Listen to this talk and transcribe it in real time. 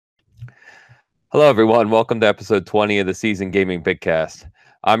Hello, everyone. Welcome to episode 20 of the Season Gaming Bigcast.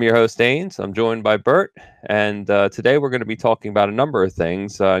 I'm your host, Ains. I'm joined by Bert, and today we're going to be talking about a number of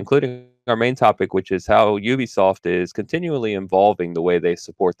things, including our main topic, which is how Ubisoft is continually evolving the way they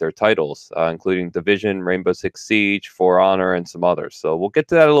support their titles, including Division, Rainbow Six Siege, For Honor, and some others. So we'll get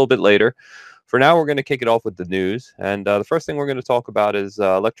to that a little bit later. For now, we're going to kick it off with the news, and the first thing we're going to talk about is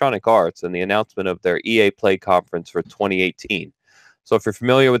Electronic Arts and the announcement of their EA Play conference for 2018. So if you're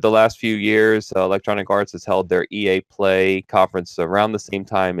familiar with the last few years, Electronic Arts has held their EA Play conference around the same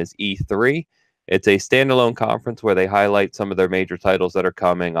time as E3. It's a standalone conference where they highlight some of their major titles that are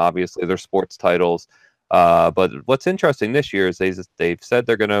coming. Obviously, their sports titles. But what's interesting this year is they've said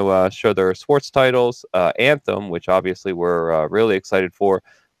they're going to show their sports titles, Anthem, which obviously we're really excited for,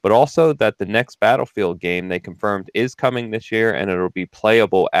 but also that the next Battlefield game they confirmed is coming this year, and it'll be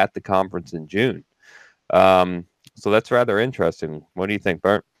playable at the conference in June. So that's rather interesting. What do you think,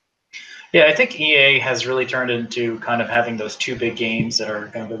 Bert? Yeah, I think EA has really turned into kind of having those two big games that are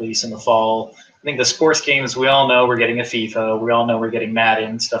going to release in the fall. I think the sports games, we all know we're getting a FIFA, we all know we're getting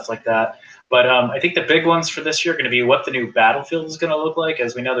Madden, stuff like that. But I think the big ones for this year are going to be what the new Battlefield is going to look like.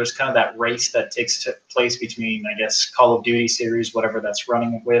 As we know, there's kind of that race that takes place between, I guess, Call of Duty series, whatever that's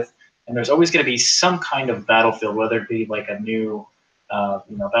running it with. And there's always going to be some kind of Battlefield, whether it be like a new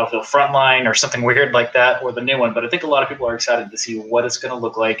Battlefield Frontline or something weird like that, or the new one. But I think a lot of people are excited to see what it's going to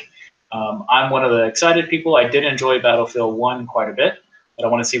look like. I'm one of the excited people. I did enjoy Battlefield 1 quite a bit, but I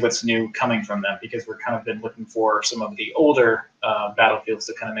want to see what's new coming from them because we're kind of been looking for some of the older Battlefields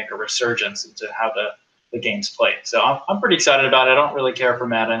to kind of make a resurgence into how the games play. So I'm pretty excited about it. I don't really care for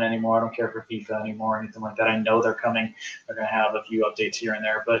Madden anymore. I don't care for FIFA anymore or anything like that. I know they're coming. They're going to have a few updates here and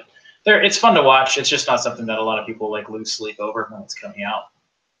there, but it's fun to watch. It's just not something that a lot of people like lose sleep over when it's coming out.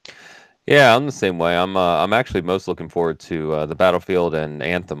 Yeah, I'm the same way. I'm actually most looking forward to the Battlefield and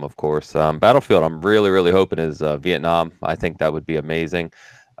Anthem, of course. Battlefield, I'm really hoping is Vietnam. I think that would be amazing.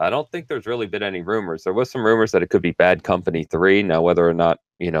 I don't think there's really been any rumors. There was some rumors that it could be Bad Company 3. Now, whether or not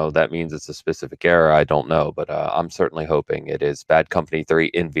that means it's a specific era, I don't know. But I'm certainly hoping it is Bad Company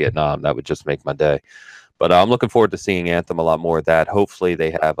 3 in Vietnam. That would just make my day. But I'm looking forward to seeing Anthem a lot more of that. Hopefully,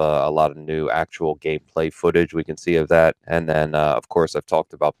 they have a lot of new actual gameplay footage we can see of that. And then, of course, I've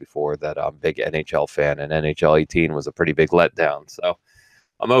talked about before that I'm a big NHL fan, and NHL 18 was a pretty big letdown. So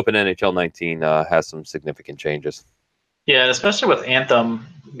I'm hoping NHL 19 has some significant changes. Yeah, especially with Anthem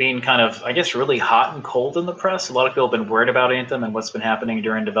being kind of, I guess, really hot and cold in the press. A lot of people have been worried about Anthem and what's been happening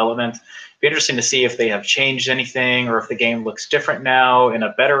during development. It'd be interesting to see if they have changed anything or if the game looks different now in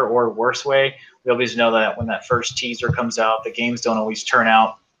a better or worse way. We always know that when that first teaser comes out, the games don't always turn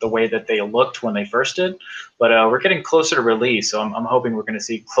out the way that they looked when they first did. But we're getting closer to release, so I'm hoping we're going to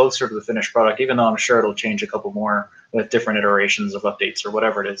see closer to the finished product, even though I'm sure it'll change a couple more with different iterations of updates or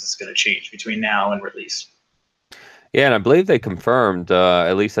whatever it is it's going to change between now and release. Yeah, and I believe they confirmed,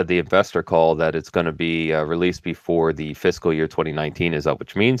 at least at the investor call, that it's going to be released before the fiscal year 2019 is up,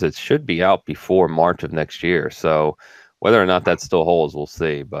 which means it should be out before March of next year. So whether or not that still holds, we'll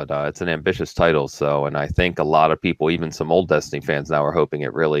see. But it's an ambitious title, and I think a lot of people, even some old Destiny fans now, are hoping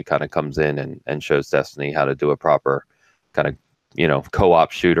it really kind of comes in and shows Destiny how to do a proper kind of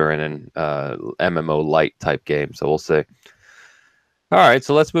co-op shooter and an MMO light type game. So we'll see. All right,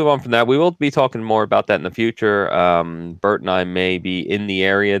 so let's move on from that. We will be talking more about that in the future. Bert and I may be in the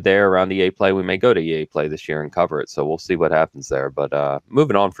area there around EA Play. We may go to EA Play this year and cover it, so we'll see what happens there. But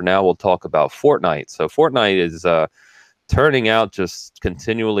moving on for now, we'll talk about Fortnite. So Fortnite is turning out just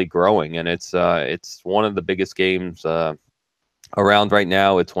continually growing, and it's one of the biggest games around right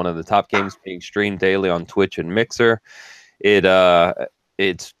now. It's one of the top games being streamed daily on Twitch and Mixer.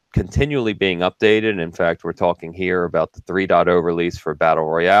 It's continually being updated. In fact, we're talking here about the 3.0 release for Battle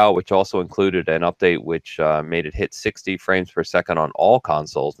Royale, which also included an update which made it hit 60 frames per second on all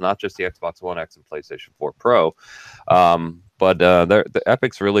consoles, not just the Xbox One X and PlayStation 4 Pro. But the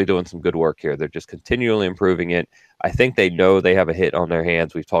Epic's really doing some good work here. They're just continually improving it. I think they know they have a hit on their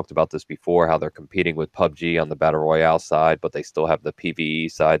hands. We've talked about this before, how they're competing with PUBG on the Battle Royale side, but they still have the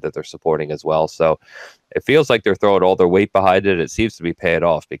PvE side that they're supporting as well. So it feels like they're throwing all their weight behind it. It seems to be paying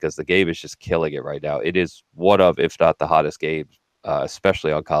off because the game is just killing it right now. It is one of, if not the hottest game,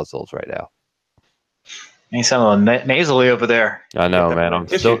 especially on consoles right now. You sound a little nasally over there. I know, man. I'm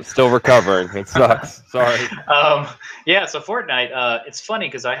still recovering. It sucks. Sorry. Yeah, so Fortnite, it's funny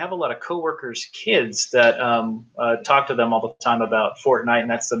because I have a lot of coworkers' kids that talk to them all the time about Fortnite, and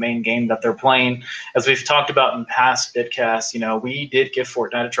that's the main game that they're playing. As we've talked about in past vidcasts, we did give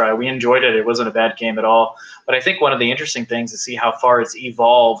Fortnite a try. We enjoyed it. It wasn't a bad game at all. But I think one of the interesting things is see how far it's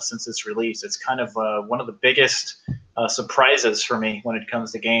evolved since its release. It's kind of one of the biggest surprises for me when it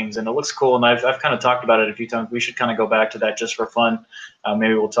comes to games, and it looks cool. And I've kind of talked about it a few times. We should kind of go back to that just for fun.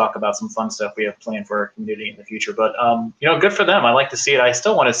 Maybe we'll talk about some fun stuff we have planned for our community in the future. But good for them. I like to see it. I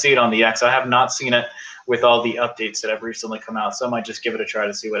still want to see it on the X. I have not seen it with all the updates that have recently come out, so I might just give it a try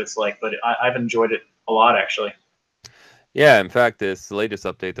to see what it's like. But I've enjoyed it a lot, actually. Yeah, in fact, this latest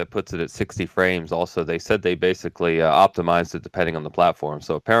update that puts it at 60 frames, also, they said they basically optimized it depending on the platform.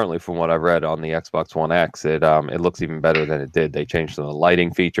 So apparently, from what I've read on the Xbox One X, it looks even better than it did. They changed some of the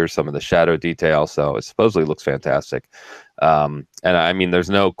lighting features, some of the shadow detail, so it supposedly looks fantastic. And I mean, there's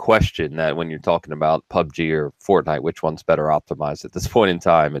no question that when you're talking about PUBG or Fortnite, which one's better optimized at this point in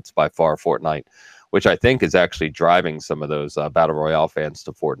time, it's by far Fortnite, which I think is actually driving some of those Battle Royale fans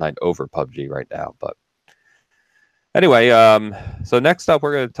to Fortnite over PUBG right now. But anyway, so next up,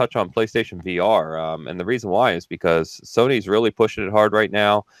 we're going to touch on PlayStation VR, and the reason why is because Sony's really pushing it hard right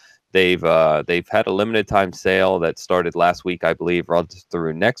now. They've had a limited time sale that started last week, I believe, runs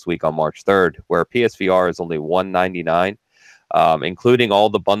through next week on March 3rd, where PSVR is only $199, including all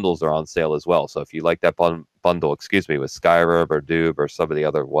the bundles are on sale as well. So if you like that bundle, with Skyrim or Doom or some of the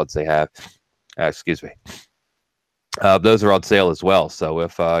other ones they have, those are on sale as well. So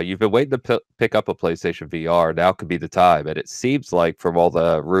if you've been waiting to pick up a PlayStation VR, now could be the time. And it seems like from all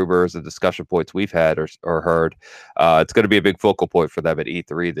the rumors and discussion points we've had or heard, it's going to be a big focal point for them at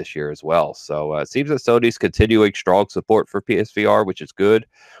E3 this year as well. So it seems that Sony's continuing strong support for PSVR, which is good.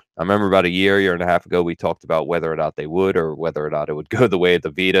 I remember about a year and a half ago, we talked about whether or not they would or whether or not it would go the way of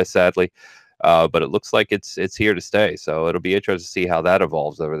the Vita, sadly. But it looks like it's here to stay. So it'll be interesting to see how that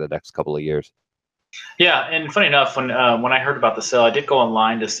evolves over the next couple of years. Yeah, and funny enough, when I heard about the sale, I did go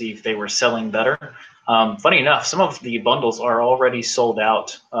online to see if they were selling better. Funny enough, some of the bundles are already sold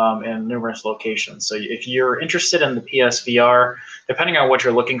out in numerous locations. So if you're interested in the PSVR, depending on what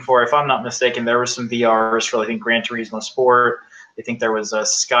you're looking for, if I'm not mistaken, there were some VRs for, I think, Gran Turismo Sport. I think there was a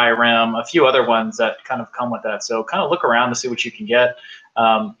Skyrim, a few other ones that kind of come with that. So kind of look around to see what you can get.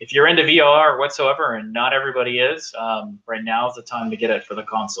 If you're into VR whatsoever, and not everybody is, right now is the time to get it for the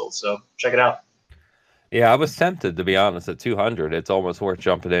console. So check it out. Yeah, I was tempted, to be honest. At 200, it's almost worth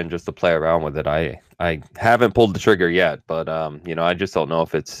jumping in just to play around with it. I haven't pulled the trigger yet, but I just don't know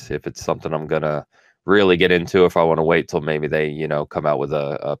if it's something I'm gonna really get into. If I want to wait till maybe they come out with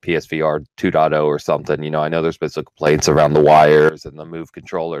a PSVR 2.0 or something. I know there's been some complaints around the wires and the Move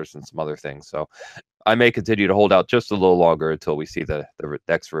controllers and some other things. So I may continue to hold out just a little longer until we see the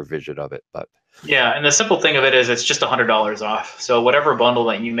next revision of it. But yeah, and the simple thing of it is it's just $100 off. So whatever bundle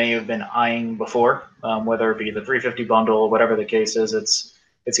that you may have been eyeing before, whether it be the 350 bundle or whatever the case is,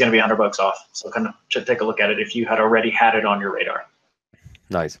 it's going to be $100 off. So kind of take a look at it if you had already had it on your radar.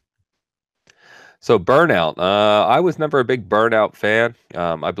 Nice. So Burnout, I was never a big Burnout fan.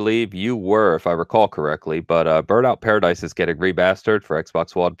 I believe you were, if I recall correctly, but Burnout Paradise is getting remastered for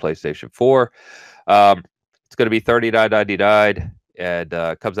Xbox One, PlayStation 4. It's going to be $39.99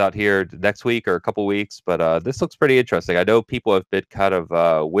 and comes out here next week or a couple weeks. But this looks pretty interesting. I know people have been kind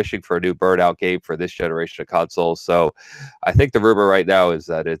of wishing for a new Burnout game for this generation of consoles. So I think the rumor right now is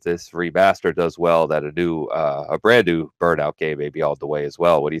that if this remaster does well, that a brand new Burnout game may be all the way as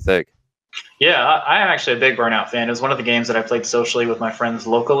well. What do you think? Yeah, I'm actually a big Burnout fan. It was one of the games that I played socially with my friends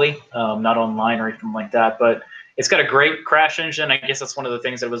locally, not online or anything like that. But it's got a great crash engine. I guess that's one of the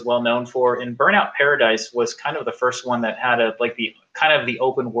things that it was well known for. And Burnout Paradise was kind of the first one that had the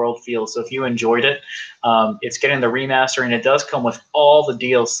open world feel. So if you enjoyed it, it's getting the remaster, and it does come with all the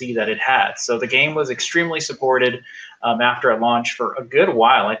DLC that it had. So the game was extremely supported after it launched for a good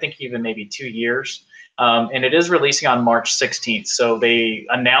while. I think even maybe 2 years. And it is releasing on March 16th. So they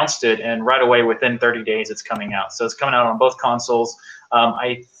announced it, and right away, within 30 days, it's coming out. So it's coming out on both consoles.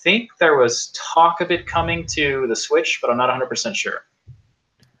 I think there was talk of it coming to the Switch, but I'm not 100% sure.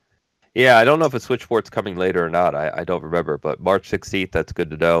 Yeah, I don't know if a Switch port's coming later or not. I don't remember, but March 16th, that's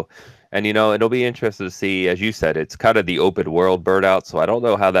good to know. And, it'll be interesting to see, as you said, it's kind of the open world Burnout. So I don't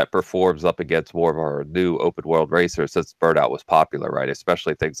know how that performs up against more of our new open world racers since Burnout was popular, right?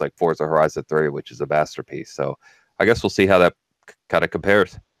 Especially things like Forza Horizon 3, which is a masterpiece. So I guess we'll see how that kind of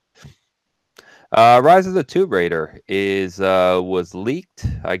compares. Rise of the Tomb Raider was leaked.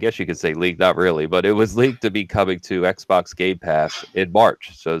 I guess you could say leaked, not really, but it was leaked to be coming to Xbox Game Pass in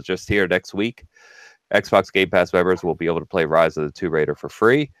March. So it's just here next week. Xbox Game Pass members will be able to play Rise of the Tomb Raider for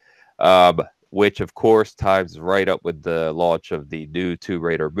free. Which of course times right up with the launch of the new Tomb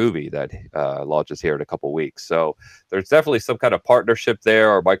Raider movie that launches here in a couple weeks. So there's definitely some kind of partnership there,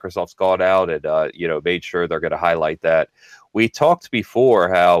 or Microsoft's gone out and made sure they're going to highlight that. We talked before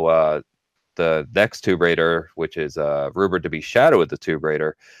how the next Tomb Raider, which is rumored to be Shadow of the Tomb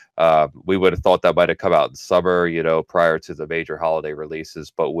Raider, we would have thought that might have come out in summer, prior to the major holiday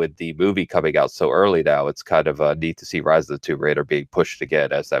releases. But with the movie coming out so early now, it's kind of neat to see Rise of the Tomb Raider being pushed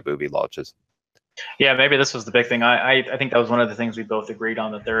again as that movie launches. Yeah, maybe this was the big thing. I think that was one of the things we both agreed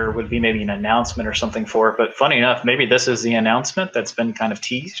on, that there would be maybe an announcement or something for it. But funny enough, maybe this is the announcement that's been kind of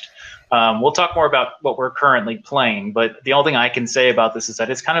teased. We'll talk more about what we're currently playing, but the only thing I can say about this is that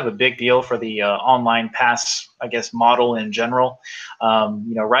it's kind of a big deal for the online pass, I guess, model in general.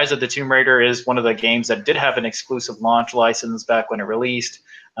 Rise of the Tomb Raider is one of the games that did have an exclusive launch license back when it released,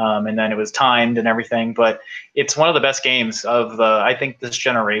 and then it was timed and everything. But it's one of the best games of, I think, this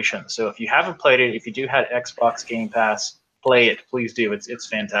generation. So if you haven't played it, if you do have Xbox Game Pass, play it. Please do. It's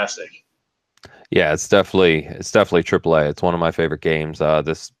fantastic. Yeah, it's definitely AAA. It's one of my favorite games.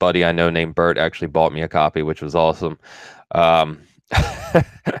 This buddy I know named Bert actually bought me a copy, which was awesome. But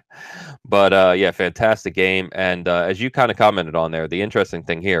yeah, fantastic game. And as you kind of commented on there, the interesting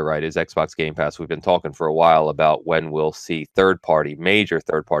thing here, right, is Xbox Game Pass. We've been talking for a while about when we'll see major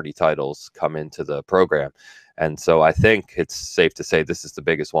third-party titles come into the program. And so I think it's safe to say this is the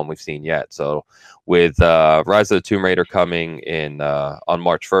biggest one we've seen yet. So with Rise of the Tomb Raider coming in on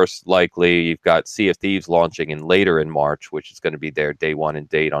March 1st, likely, you've got Sea of Thieves launching later in March, which is going to be their day one and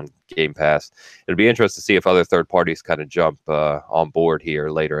date on Game Pass. It'll be interesting to see if other third parties kind of jump on board here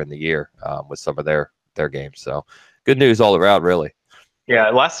later in the year with some of their games. So good news all around, really. Yeah,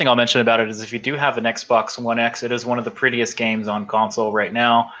 last thing I'll mention about it is if you do have an Xbox One X, it is one of the prettiest games on console right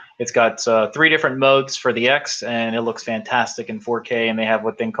now. It's got 3 different modes for the X, and it looks fantastic in 4K. And they have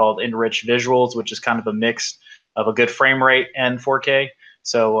what they called enriched visuals, which is kind of a mix of a good frame rate and 4K.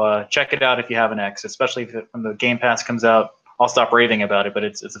 So check it out if you have an X, especially when the Game Pass comes out. I'll stop raving about it, but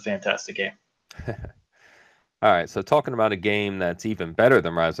it's a fantastic game. All right, so talking about a game that's even better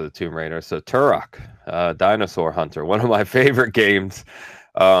than Rise of the Tomb Raider, so Turok, Dinosaur Hunter, one of my favorite games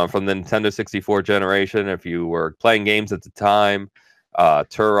from the Nintendo 64 generation. If you were playing games at the time,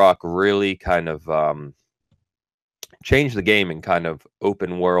 Turok really kind of changed the game in kind of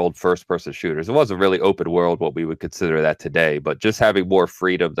open world first-person shooters. It wasn't really open world, what we would consider that today, but just having more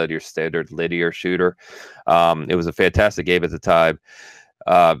freedom than your standard linear shooter. It was a fantastic game at the time.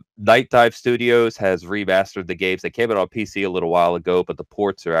 Night Dive Studios has remastered the games. They came out on PC a little while ago, but the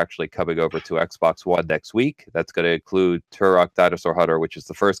ports are actually coming over to Xbox One next week. That's going to include Turok Dinosaur Hunter, which is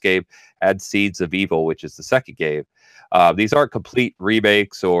the first game, and Seeds of Evil, which is the second game. These aren't complete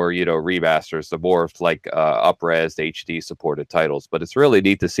remakes or remasters. They're more of like up-res HD supported titles, but it's really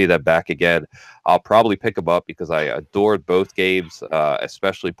neat to see them back again. I'll probably pick them up because I adored both games,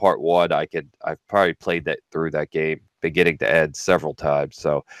 especially part 1. I've probably played that through that game beginning to end several times,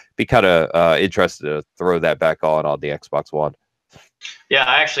 so be kind of interested to throw that back on the Xbox One. Yeah,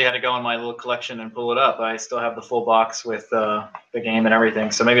 I actually had to go in my little collection and pull it up. I still have the full box with the game and everything,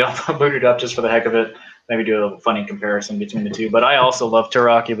 so maybe I'll boot it up just for the heck of it. Maybe do a funny comparison between the two. But I also love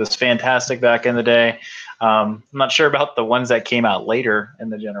Turok. It was fantastic back in the day. I'm not sure about the ones that came out later in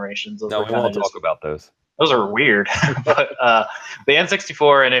the generations. No, we won't talk about those. Those are weird. But the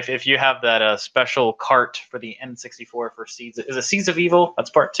N64, and if you have that special cart for the N64 for Seeds, is it Seeds of Evil? That's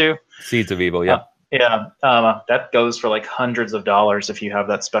part 2. Seeds of Evil, yeah. That goes for like hundreds of dollars if you have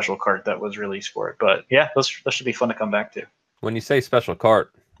that special cart that was released for it. But yeah, those should be fun to come back to. When you say special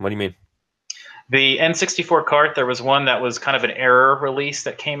cart, what do you mean? The N64 cart, there was one that was kind of an error release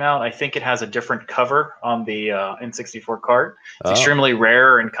that came out. I think it has a different cover on the N64 cart. It's extremely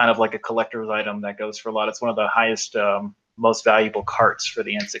rare and kind of like a collector's item that goes for a lot. It's one of the highest, most valuable carts for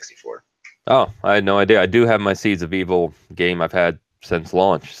the N64. Oh, I had no idea. I do have my Seeds of Evil game I've had since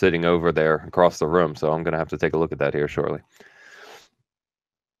launch sitting over there across the room, so I'm going to have to take a look at that here shortly.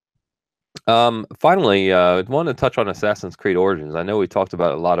 Finally, I want to touch on Assassin's Creed Origins. I know we talked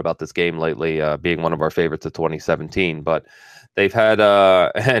about a lot about this game lately, being one of our favorites of 2017, but they've had,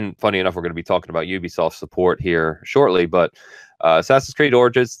 and funny enough, we're going to be talking about Ubisoft support here shortly, but Assassin's Creed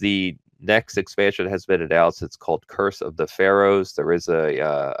Origins, the next expansion has been announced. It's called Curse of the Pharaohs. There is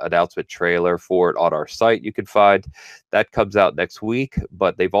a announcement trailer for it on our site you can find. That comes out next week,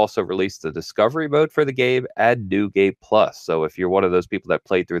 but they've also released the discovery mode for the game and New Game Plus. So if you're one of those people that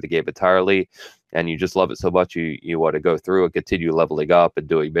played through the game entirely and you just love it so much you want to go through and continue leveling up and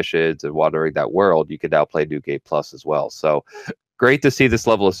doing missions and wandering that world, you can now play New Game Plus as well. So great to see this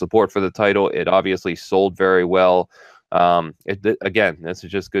level of support for the title. It obviously sold very well. Again, this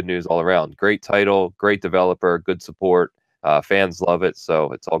is just good news all around. Great title, great developer, good support. Fans love it,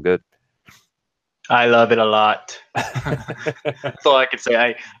 so it's all good. I love it a lot. That's all I could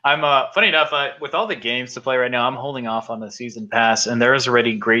say. I'm funny enough, with all the games to play right now, I'm holding off on the season pass, and there is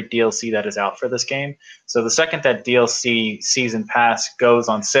already great DLC that is out for this game. So the second that DLC season pass goes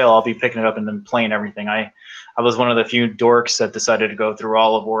on sale, I'll be picking it up and then playing everything. I was one of the few dorks that decided to go through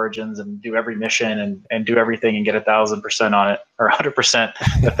all of Origins and do every mission and do everything and get 1,000% on it, or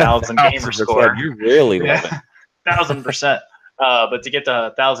 100%, 1,000 gamer score. You really love it. 1,000%. But to get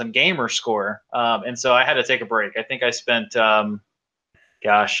the 1,000 gamer score, and so I had to take a break. I think I spent, maybe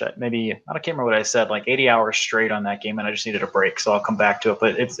I can't remember what I said, like 80 hours straight on that game, and I just needed a break. So I'll come back to it.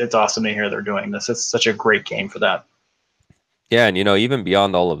 But it's awesome to hear they're doing this. It's such a great game for that. Yeah, and even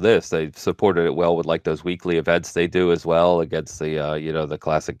beyond all of this, they've supported it well with like those weekly events they do as well against the the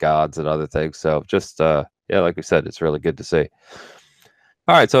classic gods and other things. So just like we said, it's really good to see.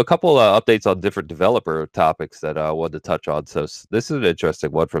 All right, so a couple updates on different developer topics that I wanted to touch on. So this is an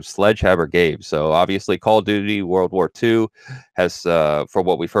interesting one from Sledgehammer Games. So obviously, Call of Duty World War II has, from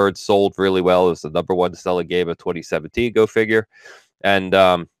what we've heard, sold really well. It was the #1 selling game of 2017. Go figure,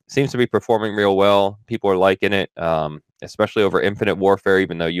 and seems to be performing real well. People are liking it, especially over Infinite Warfare.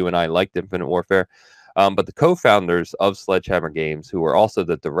 Even though you and I liked Infinite Warfare. But the co-founders of Sledgehammer Games, who were also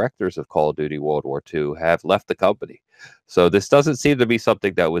the directors of Call of Duty World War II, have left the company. So this doesn't seem to be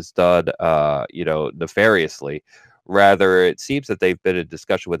something that was done, nefariously. Rather, it seems that they've been in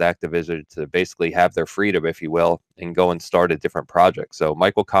discussion with Activision to basically have their freedom, if you will, and go and start a different project. So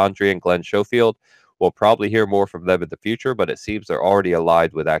Michael Condrey and Glenn Schofield, we'll probably hear more from them in the future, but it seems they're already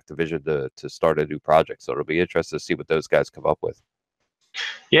allied with Activision to start a new project. So it'll be interesting to see what those guys come up with.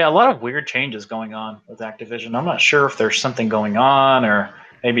 Yeah, a lot of weird changes going on with Activision. I'm not sure if there's something going on, or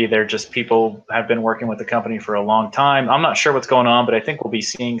maybe they're just people have been working with the company for a long time. I'm not sure what's going on, but I think we'll be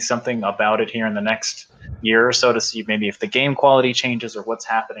seeing something about it here in the next year or so to see maybe if the game quality changes or what's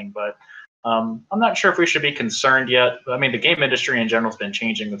happening. But I'm not sure if we should be concerned yet. I mean, the game industry in general has been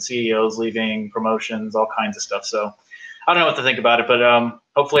changing with CEOs leaving, promotions, all kinds of stuff. So I don't know what to think about it, but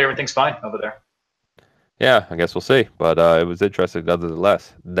hopefully everything's fine over there. Yeah, I guess we'll see. But it was interesting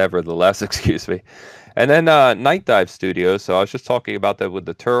nevertheless, excuse me. And then Night Dive Studios. So I was just talking about that with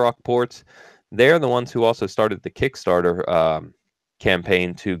the Turok ports. They're the ones who also started the Kickstarter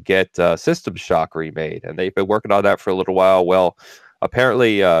campaign to get System Shock remade. And they've been working on that for a little while. Well,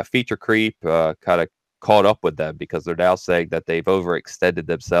 apparently feature creep kind of caught up with them because they're now saying that they've overextended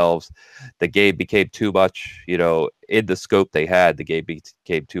themselves. The game became too much, in the scope they had. The game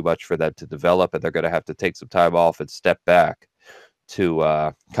became too much for them to develop, and they're going to have to take some time off and step back to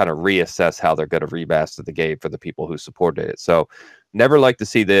kind of reassess how they're going to remaster the game for the people who supported it. So never like to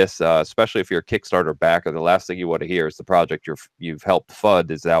see this, especially if you're a Kickstarter backer. The last thing you want to hear is the project you've helped fund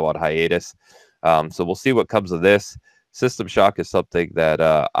is now on hiatus. So we'll see what comes of this. System Shock is something that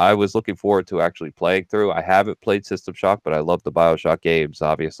I was looking forward to actually playing through. I haven't played System Shock, but I love the BioShock games,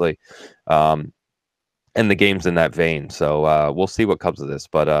 obviously, and the games in that vein. So we'll see what comes of this,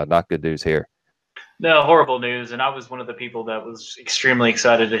 but not good news here. No, horrible news. And I was one of the people that was extremely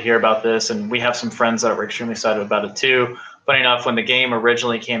excited to hear about this. And we have some friends that were extremely excited about it too. Funny enough, when the game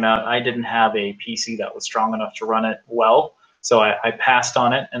originally came out, I didn't have a PC that was strong enough to run it well. So I passed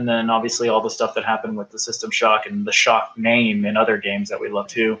on it. And then obviously all the stuff that happened with the System Shock and the Shock name in other games that we love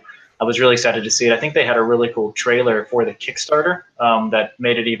too, I was really excited to see it. I think they had a really cool trailer for the Kickstarter that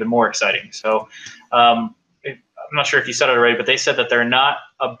made it even more exciting. So I'm not sure if you said it already, but they said that they're not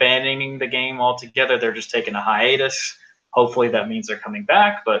abandoning the game altogether. They're just taking a hiatus. Hopefully that means they're coming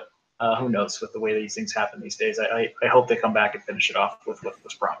back, but who knows with the way these things happen these days. I hope they come back and finish it off with what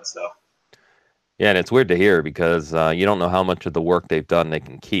was promised, though. Yeah, and it's weird to hear because you don't know how much of the work they've done they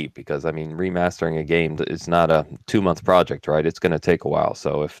can keep because, I mean, remastering a game is not a 2-month project, right? It's going to take a while.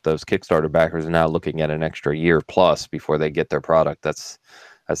 So if those Kickstarter backers are now looking at an extra year plus before they get their product, that's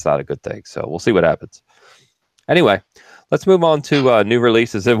not a good thing. So we'll see what happens. Anyway, let's move on to new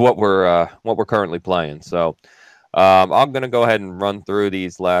releases and what we're currently playing. So I'm going to go ahead and run through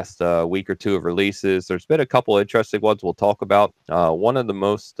these last week or two of releases. There's been a couple interesting ones we'll talk about. One of the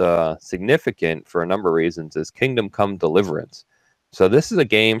most significant for a number of reasons is Kingdom Come Deliverance. So this is a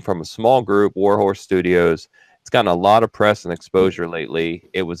game from a small group, Warhorse Studios. It's gotten a lot of press and exposure lately.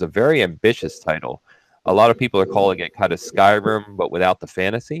 It was a very ambitious title. A lot of people are calling it kind of Skyrim, but without the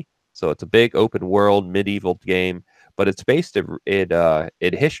fantasy. So it's a big open world medieval game, but it's based in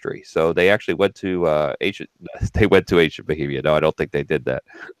history. So they actually went to ancient Bohemia. No, I don't think they did that.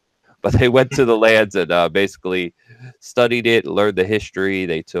 But they went to the lands and basically studied it, learned the history.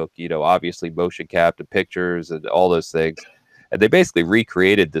 They took, obviously motion capture pictures and all those things. And they basically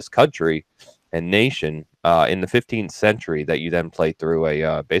recreated this country and nation in the 15th century that you then play through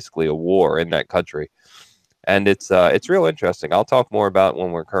a basically a war in that country. And it's real interesting. I'll talk more about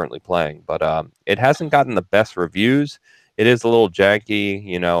when we're currently playing, but it hasn't gotten the best reviews. It is a little janky,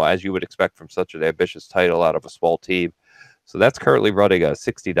 you know, as you would expect from such an ambitious title out of a small team. So that's currently running a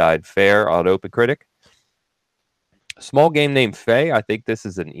 60 fair on OpenCritic. Small game named Fae. I think this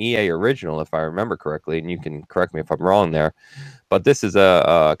is an EA original, if I remember correctly, and you can correct me if I'm wrong there. But this is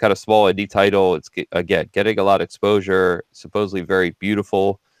a kind of small indie title. It's, again, getting a lot of exposure, supposedly very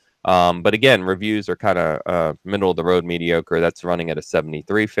beautiful. But again, reviews are kind of middle of the road mediocre. That's running at a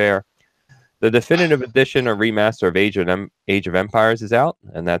 73 fair. The definitive edition or remaster of Age of Empires is out,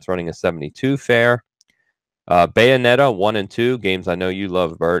 and that's running a 72 fair. Bayonetta 1 and 2, games I know you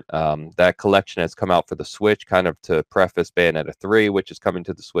love, Bert. That collection has come out for the Switch, kind of to preface Bayonetta 3, which is coming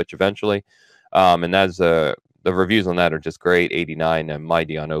to the Switch eventually. And that's the reviews on that are just great, 89 and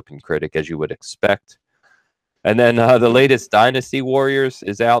mighty on OpenCritic, as you would expect. And then the latest Dynasty Warriors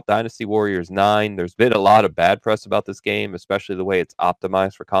is out, Dynasty Warriors 9. There's been a lot of bad press about this game, especially the way it's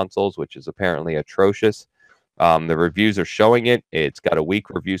optimized for consoles, which is apparently atrocious. The reviews are showing it. It's got a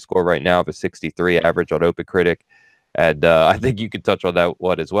weak review score right now of a 63 average on OpenCritic. And I think you could touch on that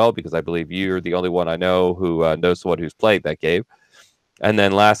one as well, because I believe you're the only one I know who knows someone who's played that game. And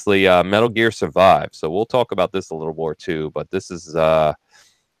then lastly, Metal Gear Survive. So we'll talk about this a little more too, but this is an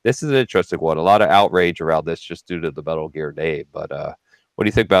interesting one. A lot of outrage around this just due to the Metal Gear name. But what do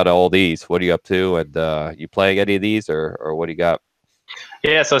you think about all these? What are you up to? And you playing any of these, or what do you got?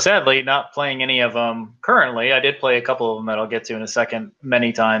 Yeah, so sadly, not playing any of them currently. I did play a couple of them that I'll get to in a second,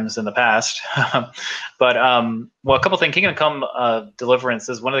 many times in the past. But well, a couple things. Kingdom Come Deliverance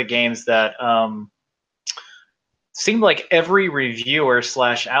is one of the games that seemed like every reviewer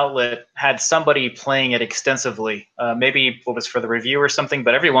 / outlet had somebody playing it extensively. Maybe it was for the review or something,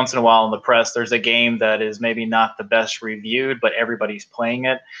 but every once in a while in the press, there's a game that is maybe not the best reviewed, but everybody's playing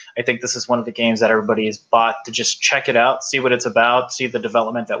it. I think this is one of the games that everybody has bought to just check it out, see what it's about, see the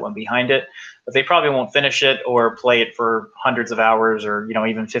development that went behind it. But they probably won't finish it or play it for hundreds of hours, or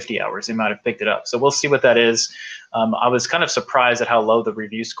even 50 hours. They might have picked it up. So we'll see what that is. I was kind of surprised at how low the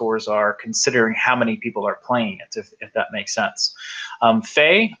review scores are, considering how many people are playing it, if that makes sense.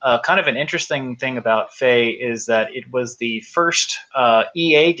 Fae, kind of an interesting thing about Fae is that it was the first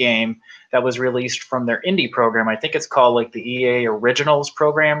EA game that was released from their indie program. I think it's called like the EA Originals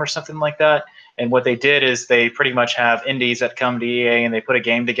program or something like that. And what they did is they pretty much have indies that come to EA and they put a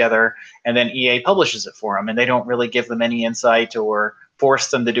game together, and then EA publishes it for them. And they don't really give them any insight or force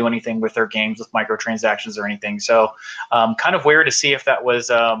them to do anything with their games with microtransactions or anything. So kind of weird to see if that was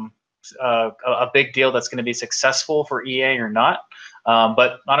a big deal that's going to be successful for EA or not.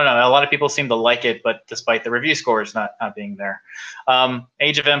 But I don't know. A lot of people seem to like it, but despite the review scores not being there.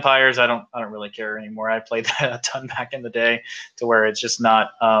 Age of Empires, I don't really care anymore. I played that a ton back in the day, to where it's just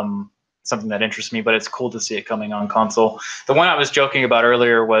not something that interests me, but it's cool to see it coming on console. The one I was joking about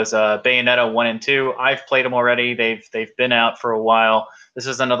earlier was Bayonetta 1 and 2. I've played them already. They've been out for a while. This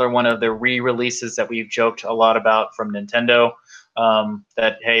is another one of the re-releases that we've joked a lot about from Nintendo.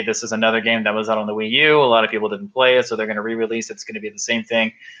 That, hey, this is another game that was out on the Wii U. A lot of people didn't play it, so they're going to re-release it. It's going to be the same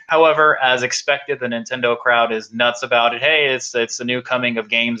thing. However, as expected, the Nintendo crowd is nuts about it. Hey, it's the new coming of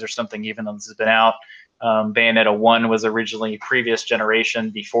games or something, even though this has been out. Bayonetta 1 was originally previous generation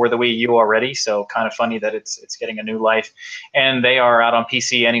before the Wii U already, so kind of funny that it's getting a new life. And they are out on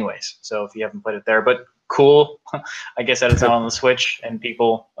PC anyways, so if you haven't played it there. But cool, I guess that it's out on the Switch and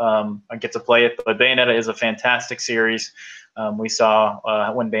people get to play it. But Bayonetta is a fantastic series. We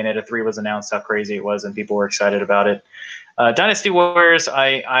saw when Bayonetta 3 was announced how crazy it was, and people were excited about it. Dynasty Warriors,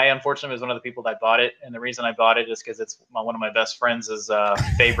 I unfortunately was one of the people that bought it, and the reason I bought it is because it's one of my best friends'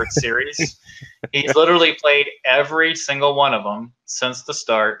 favorite series. He's literally played every single one of them since the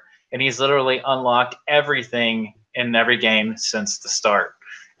start, and he's literally unlocked everything in every game since the start.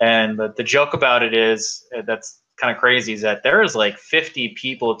 And the joke about it is, that's kind of crazy, is that there is like 50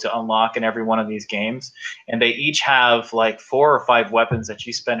 people to unlock in every one of these games, and they each have like 4 or 5 weapons that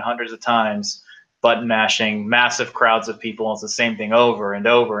you spend hundreds of times button mashing, massive crowds of people. It's the same thing over and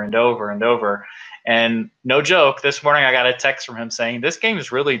over and over and over. And no joke, this morning I got a text from him saying, this game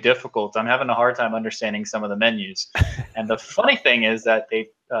is really difficult. I'm having a hard time understanding some of the menus. And the funny thing is that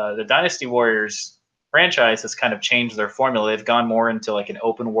the Dynasty Warriors franchise has kind of changed their formula. They've gone more into like an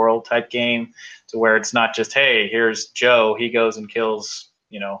open world type game, to where it's not just, hey, here's Joe, he goes and kills,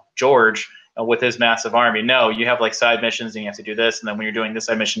 George with his massive army. No, you have like side missions and you have to do this, and then when you're doing this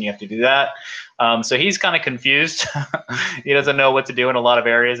side mission, you have to do that. So he's kind of confused. He doesn't know what to do in a lot of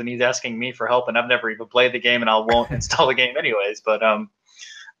areas, and he's asking me for help, and I've never even played the game, and I won't install the game anyways. But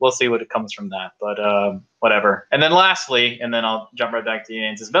we'll see what it comes from that. But whatever. And then lastly, and then I'll jump right back to you,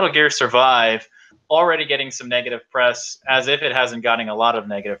 is Metal Gear Survive already getting some negative press, as if it hasn't gotten a lot of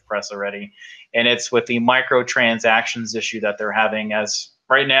negative press already. And it's with the microtransactions issue that they're having, as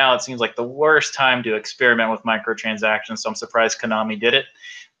right now it seems like the worst time to experiment with microtransactions. So I'm surprised Konami did it.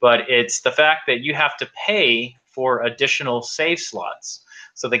 But it's the fact that you have to pay for additional save slots.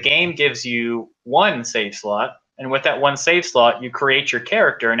 So the game gives you one save slot, and with that one save slot, you create your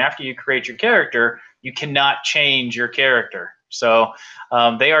character. And after you create your character, you cannot change your character. So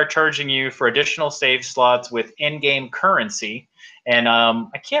they are charging you for additional save slots with in-game currency. And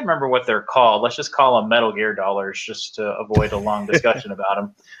I can't remember what they're called. Let's just call them Metal Gear dollars, just to avoid a long discussion about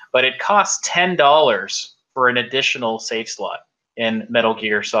them. But it costs $10 for an additional save slot in Metal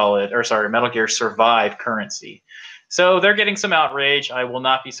Gear Metal Gear Survive currency. So they're getting some outrage. I will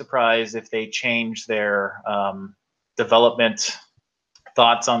not be surprised if they change their development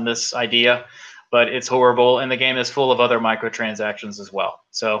thoughts on this idea, but it's horrible, and the game is full of other microtransactions as well.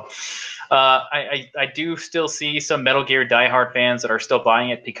 So I do still see some Metal Gear diehard fans that are still buying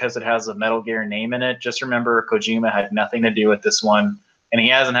it because it has a Metal Gear name in it. Just remember, Kojima had nothing to do with this one, and he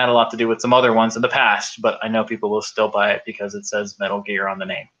hasn't had a lot to do with some other ones in the past, but I know people will still buy it because it says Metal Gear on the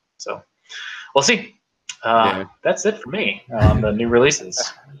name. So we'll see. That's it for me on the new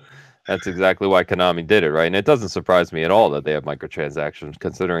releases. That's exactly why Konami did it, right? And it doesn't surprise me at all that they have microtransactions,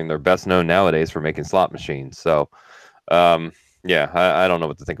 considering they're best known nowadays for making slot machines. So, yeah, I don't know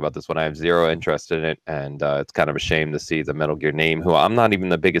what to think about this one. I have zero interest in it, and it's kind of a shame to see the Metal Gear name, who I'm not even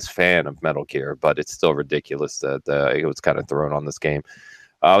the biggest fan of Metal Gear, but it's still ridiculous that it was kind of thrown on this game.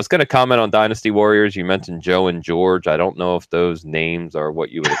 I was going to comment on Dynasty Warriors. You mentioned Joe and George. I don't know if those names are what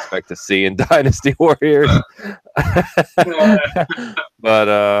you would expect to see in Dynasty Warriors. But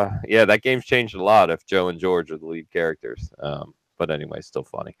yeah, that game's changed a lot if Joe and George are the lead characters. But anyway, still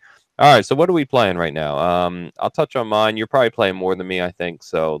funny. All right, so what are we playing right now? I'll touch on mine. You're probably playing more than me, I think.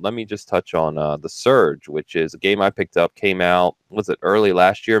 So let me just touch on The Surge, which is a game I picked up. Came out, was it early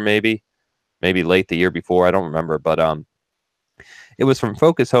last year, maybe late the year before? I don't remember, but it was from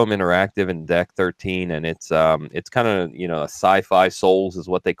Focus Home Interactive and Deck 13, and it's kind of, you know, a sci-fi Souls is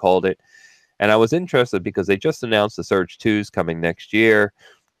what they called it. And I was interested because they just announced The Surge 2 is coming next year,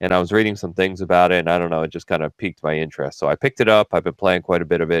 and I was reading some things about it, and I don't know, it just kind of piqued my interest. So I picked it up. I've been playing quite a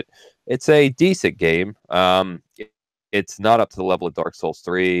bit of it. It's a decent game. It's not up to the level of Dark Souls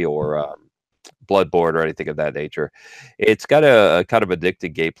 3 or Bloodborne or anything of that nature. It's got a kind of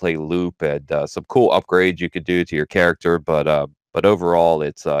addictive gameplay loop and some cool upgrades you could do to your character, but overall,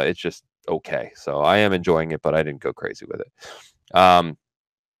 it's just okay. So I am enjoying it, but I didn't go crazy with it.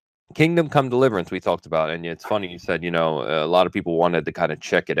 Kingdom Come Deliverance we talked about, and it's funny you said, you know, a lot of people wanted to kind of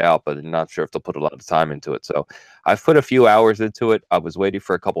check it out, but I'm not sure if they'll put a lot of time into it. So I've put a few hours into it. I was waiting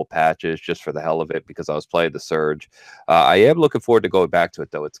for a couple patches just for the hell of it because I was playing The Surge. I am looking forward to going back to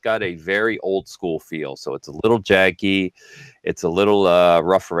it, though. It's got a very old school feel, so it's a little janky. It's a little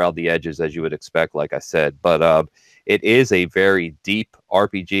rough around the edges, as you would expect, like I said, but it is a very deep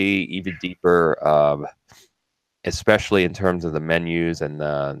RPG, even deeper, especially in terms of the menus and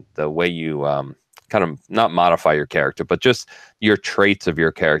the way you kind of not modify your character, but just your traits of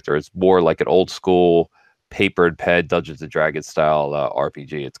your character. It's more like an old school papered pen Dungeons and Dragons style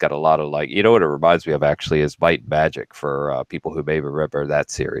RPG. It's got a lot of, like, you know what it reminds me of actually is Might and Magic for people who may remember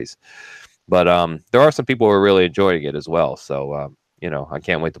that series. But there are some people who are really enjoying it as well. So, you know, I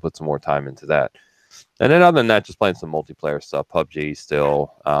can't wait to put some more time into that. And then other than that, just playing some multiplayer stuff. PUBG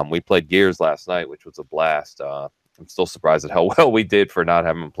still. We played Gears last night, which was a blast. I'm still surprised at how well we did for not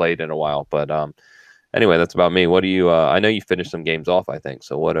having played in a while. But anyway, that's about me. What do you? I know you finished some games off, I think.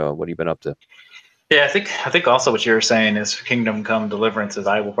 So what have you been up to? Yeah, I think also what you were saying is Kingdom Come Deliverance is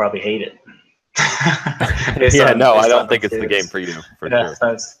I will probably hate it. Yeah, no, I don't think it's the game for you. For sure.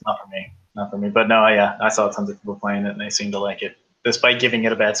 That's not for me. Not for me. But no, yeah, I saw tons of people playing it, and they seem to like it, despite giving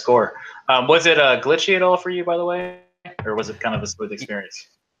it a bad score. Was it glitchy at all for you, by the way, or was it kind of a smooth experience?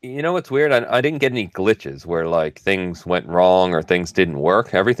 You know what's weird? I didn't get any glitches where like things went wrong or things didn't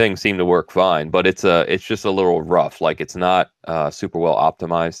work. Everything seemed to work fine, but it's just a little rough. Like it's not super well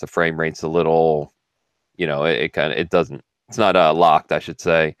optimized. The frame rate's a little, you know, it doesn't. It's not locked, I should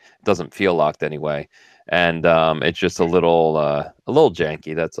say. It doesn't feel locked anyway, and it's just a little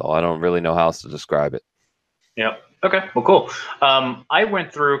janky. That's all. I don't really know how else to describe it. Yep. Okay, well, cool. I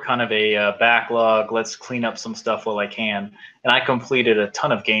went through kind of a backlog. Let's clean up some stuff while I can. and I completed a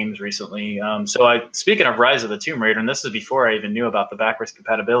ton of games recently. So speaking of Rise of the Tomb Raider, and this is before I even knew about the backwards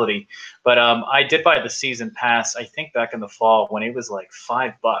compatibility, but I did buy the season pass, I think back in the fall when it was like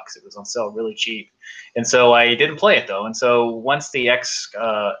 $5. It was on sale really cheap. And so I didn't play it though. And so once the X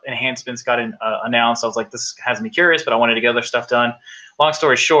enhancements got announced, I was like, this has me curious, but I wanted to get other stuff done. Long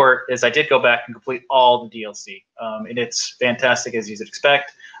story short is I did go back and complete all the DLC. And it's fantastic as you'd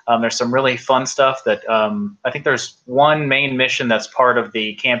expect. There's some really fun stuff that I think there's one main mission that's part of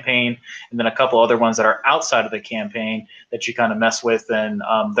the campaign, and then a couple other ones that are outside of the campaign that you kind of mess with, and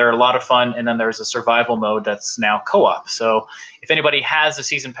they're a lot of fun. And then there's a survival mode that's now co-op. So if anybody has a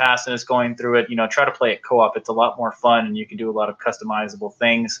season pass and is going through it, try to play it co-op. It's a lot more fun, and you can do a lot of customizable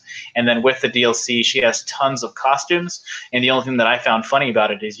things. And then with the DLC, she has tons of costumes. And the only thing that I found funny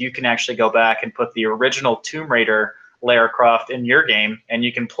about it is you can actually go back and put the original Tomb Raider Lara Croft in your game, and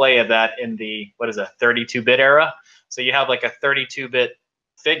you can play that in the 32-bit era. So you have like a 32-bit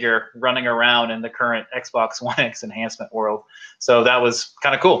figure running around in the current Xbox One X enhancement world. So that was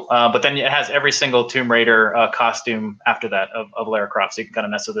kind of cool. But then it has every single Tomb Raider costume after that of Lara Croft, so you can kind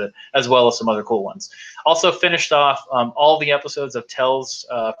of mess with it, as well as some other cool ones. Also finished off all the episodes of Tales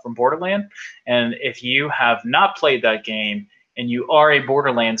from Borderland, and if you have not played that game, and you are a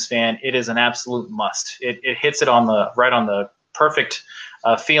Borderlands fan, it is an absolute must. It hits it on the perfect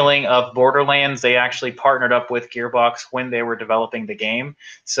feeling of Borderlands. They actually partnered up with Gearbox when they were developing the game,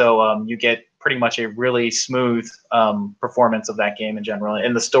 so you get pretty much a really smooth performance of that game in general.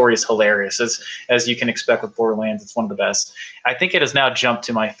 And the story is hilarious, as you can expect with Borderlands. It's one of the best. I think it has now jumped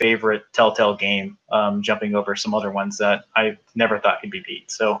to my favorite Telltale game, jumping over some other ones that I never thought could be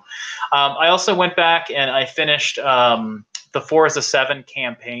beat. So I also went back and I finished the Forza 7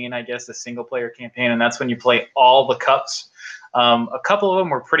 campaign, I guess, the single-player campaign, and that's when you play all the cups. A couple of them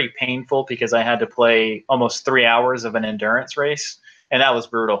were pretty painful because I had to play almost 3 hours of an endurance race, and that was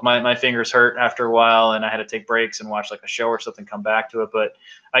brutal. My fingers hurt after a while, and I had to take breaks and watch like a show or something, come back to it. But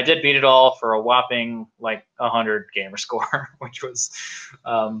I did beat it all for a whopping 100 gamer score, which was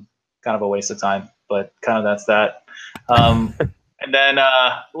kind of a waste of time, but kind of that's that. And then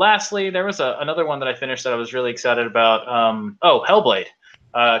lastly, there was another one that I finished that I was really excited about. Hellblade.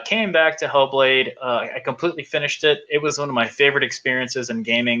 Came back to Hellblade. I completely finished it. It was one of my favorite experiences in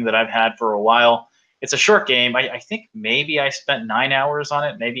gaming that I've had for a while. It's a short game. I think maybe I spent 9 hours on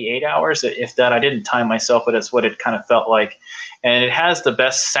it, maybe 8 hours, if that. I didn't time myself, but it's what it kind of felt like. And it has the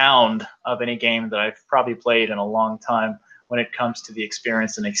best sound of any game that I've probably played in a long time when it comes to the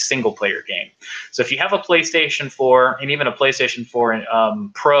experience in a single-player game. So if you have a PlayStation 4, and even a PlayStation 4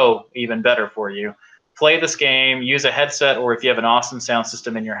 Pro, even better for you, play this game, use a headset, or if you have an awesome sound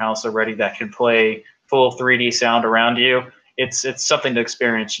system in your house already that can play full 3D sound around you, it's something to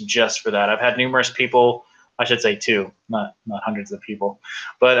experience just for that. I've had numerous people, I should say two, not hundreds of people,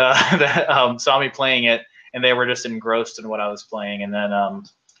 but that saw me playing it, and they were just engrossed in what I was playing, and then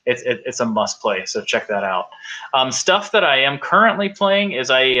it's a must play, so check that out. Stuff that I am currently playing is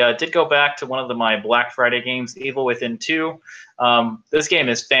I did go back to one of my Black Friday games, Evil Within 2. This game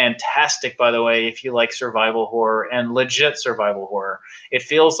is fantastic, by the way, if you like survival horror and legit survival horror. It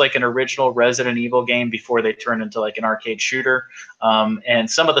feels like an original Resident Evil game before they turned into like an arcade shooter. And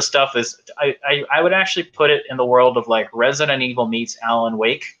some of the stuff is, I would actually put it in the world of like Resident Evil meets Alan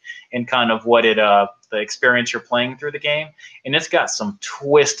Wake, and kind of what the experience you're playing through the game. And it's got some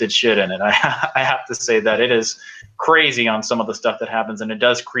twisted shit in it. I have to say that it is crazy on some of the stuff that happens, and it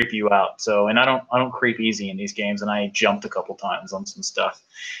does creep you out. So, and I don't creep easy in these games, and I jumped a couple times on some stuff.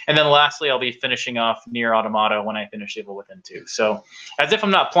 And then lastly, I'll be finishing off Nier Automata when I finish Evil Within 2. So, as if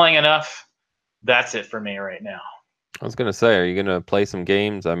I'm not playing enough, that's it for me right now. I was gonna say, are you gonna play some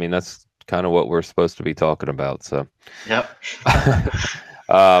games? I mean, that's kind of what we're supposed to be talking about. So, yep.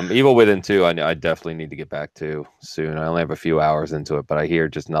 Evil Within 2, I definitely need to get back to soon. I only have a few hours into it, but I hear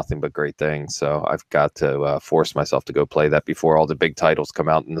just nothing but great things. So I've got to force myself to go play that before all the big titles come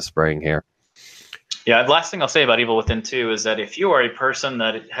out in the spring here. Yeah, the last thing I'll say about Evil Within 2 is that if you are a person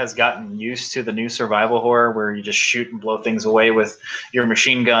that has gotten used to the new survival horror where you just shoot and blow things away with your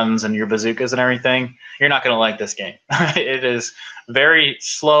machine guns and your bazookas and everything, you're not going to like this game. It is very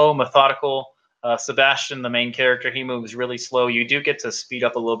slow, methodical. Sebastian, the main character, he moves really slow. You do get to speed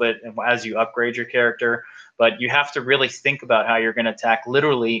up a little bit as you upgrade your character, but you have to really think about how you're going to attack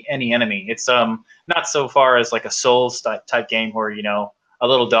literally any enemy. It's not so far as like a Souls type game where, you know, a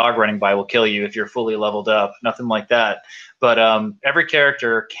little dog running by will kill you if you're fully leveled up. Nothing like that. But every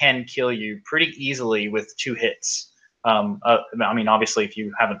character can kill you pretty easily with 2 hits. I mean, obviously, if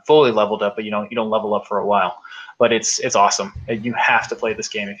you haven't fully leveled up, but you don't level up for a while. But it's awesome. You have to play this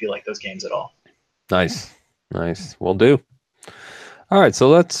game if you like those games at all. Nice. Will do. All right, so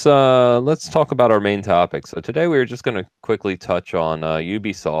let's talk about our main topic. So today we were just going to quickly touch on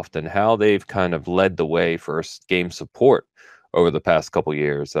Ubisoft and how they've kind of led the way for game support over the past couple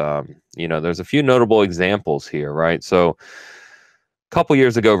years. There's a few notable examples here, right? So a couple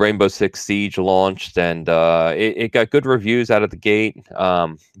years ago, Rainbow Six Siege launched, and it got good reviews out of the gate,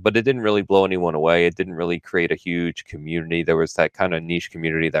 but it didn't really blow anyone away. It didn't really create a huge community. There was that kind of niche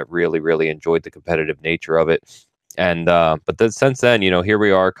community that really, really enjoyed the competitive nature of it. And but then since then, here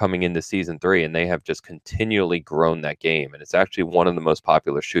we are coming into season 3, and they have just continually grown that game, and it's actually one of the most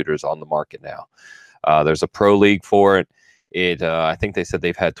popular shooters on the market now. There's a pro league for it. I think they said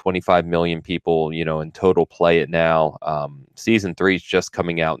they've had 25 million people, in total play it now. Season 3 is just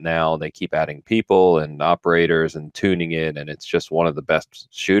coming out now. They keep adding people and operators and tuning it, and it's just one of the best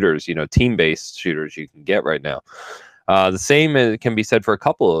shooters, team-based shooters you can get right now. The same can be said for a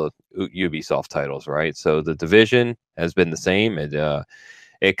couple of Ubisoft titles, right? So The Division has been the same.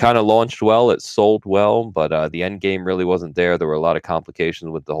 It kind of launched well, it sold well, but the end game really wasn't there. There were a lot of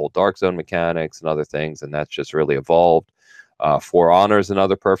complications with the whole Dark Zone mechanics and other things, and that's just really evolved. For Honor is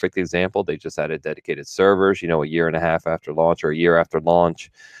another perfect example. They just added dedicated servers, a year and a half after launch or a year after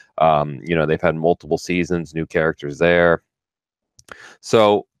launch. They've had multiple seasons, new characters there.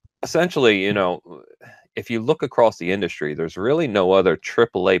 So essentially, if you look across the industry, there's really no other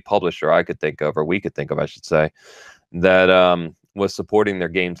AAA publisher I could think of, or we could think of, I should say, that was supporting their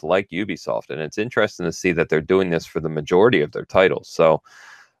games like Ubisoft. And it's interesting to see that they're doing this for the majority of their titles. So,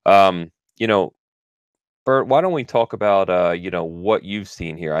 Bert, why don't we talk about what you've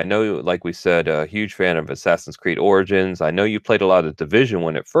seen here? I know, like we said, a huge fan of Assassin's Creed Origins. I know you played a lot of Division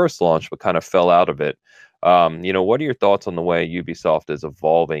when it first launched, but kind of fell out of it. What are your thoughts on the way Ubisoft is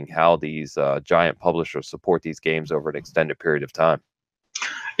evolving, how these giant publishers support these games over an extended period of time?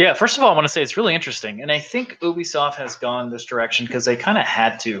 Yeah, first of all, I want to say it's really interesting. And I think Ubisoft has gone this direction because they kind of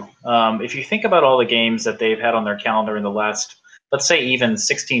had to. If you think about all the games that they've had on their calendar in the last, let's say, even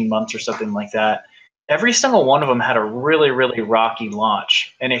 16 months or something like that, every single one of them had a really, really rocky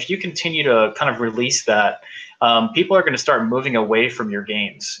launch. And if you continue to kind of release that, people are going to start moving away from your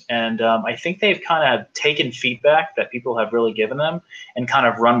games. And I think they've kind of taken feedback that people have really given them and kind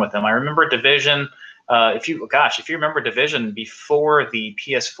of run with them. I remember Division. If you remember Division before the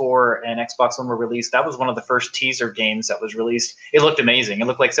PS4 and Xbox One were released, that was one of the first teaser games that was released. It looked amazing. It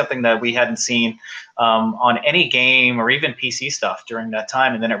looked like something that we hadn't seen on any game or even PC stuff during that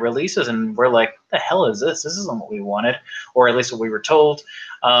time. And then it releases, and we're like, "What the hell is this? This isn't what we wanted," or at least what we were told.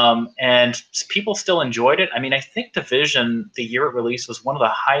 And people still enjoyed it. I mean, I think Division, the year it released, was one of the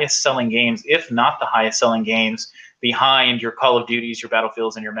highest selling games, if not the highest selling games, behind your Call of Duties, your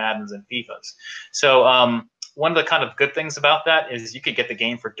Battlefields, and your Maddens and FIFAs. So one of the kind of good things about that is you could get the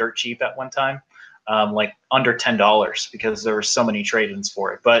game for dirt cheap at one time, like under $10, because there were so many trade-ins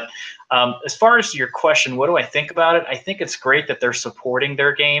for it. But as far as your question, what do I think about it? I think it's great that they're supporting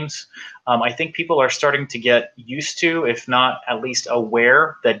their games. I think people are starting to get used to, if not at least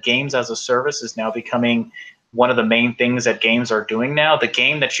aware, that games as a service is now becoming one of the main things that games are doing now. The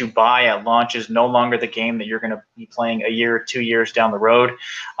game that you buy at launch is no longer the game that you're going to be playing a year or 2 years down the road.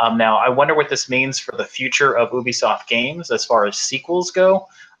 Now, I wonder what this means for the future of Ubisoft games as far as sequels go.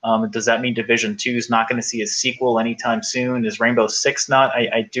 Does that mean Division 2 is not going to see a sequel anytime soon? Is Rainbow Six not?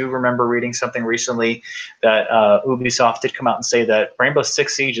 I do remember reading something recently that Ubisoft did come out and say that Rainbow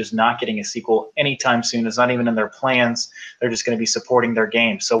Six Siege is not getting a sequel anytime soon. It's not even in their plans. They're just going to be supporting their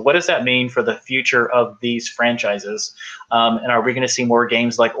game. So what does that mean for the future of these franchises? And are we going to see more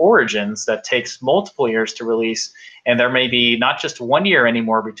games like Origins that takes multiple years to release? And there may be not just 1 year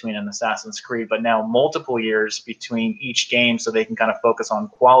anymore between an Assassin's Creed, but now multiple years between each game, so they can kind of focus on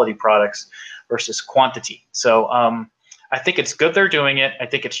quality products versus quantity. So I think it's good they're doing it. I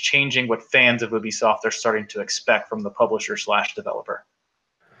think it's changing what fans of Ubisoft are starting to expect from the publisher/developer.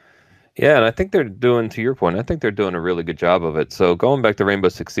 Yeah, and I think they're doing, to your point, I think they're doing a really good job of it. So going back to Rainbow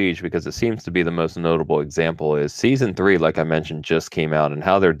Six Siege, because it seems to be the most notable example, is Season 3, like I mentioned, just came out. And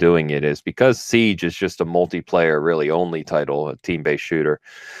how they're doing it is because Siege is just a multiplayer, really only title, a team-based shooter.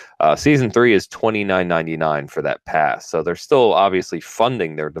 Season 3 is $29.99 for that pass. So they're still obviously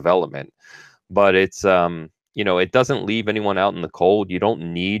funding their development. But it's it doesn't leave anyone out in the cold. You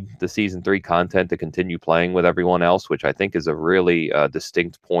don't need the Season 3 content to continue playing with everyone else, which I think is a really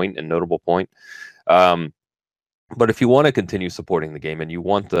distinct point and notable point. But if you want to continue supporting the game and you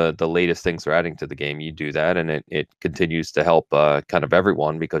want the latest things they're adding to the game, you do that, and it continues to help kind of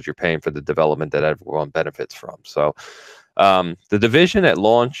everyone, because you're paying for the development that everyone benefits from. So the Division at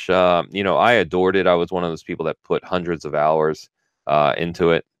launch, I adored it. I was one of those people that put hundreds of hours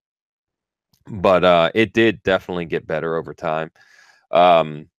into it. But it did definitely get better over time.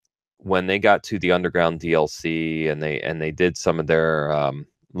 um, when they got to the Underground DLC and they did some of their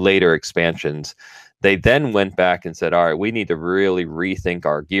later expansions, they then went back and said, all right, we need to really rethink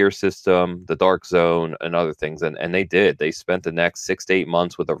our gear system, the Dark Zone, and other things. And they did. They spent the next 6 to 8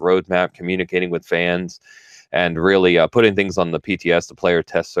 months with a roadmap, communicating with fans, and really putting things on the PTS, the player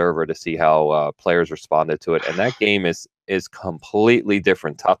test server, to see how players responded to it. And that game is completely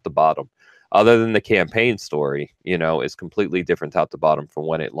different top to bottom. Other than the campaign story, is completely different top to bottom from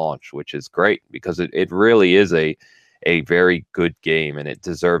when it launched, which is great because it really is a very good game, and it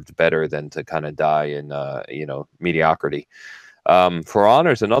deserved better than to kind of die in mediocrity. For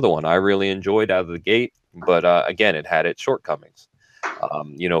Honor is another one I really enjoyed out of the gate, but again, it had its shortcomings.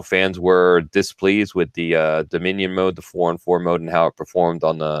 Fans were displeased with the Dominion mode, the 4-on-4 mode, and how it performed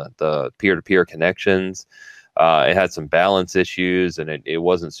on the peer-to-peer connections. It had some balance issues, and it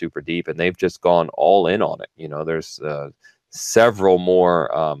wasn't super deep, and they've just gone all in on it. There's several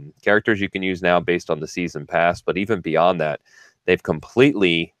more characters you can use now based on the season pass, but even beyond that, they've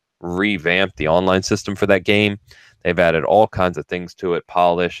completely revamped the online system for that game. They've added all kinds of things to it,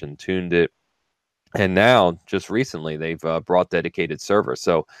 polished and tuned it. And now, just recently, they've brought dedicated servers.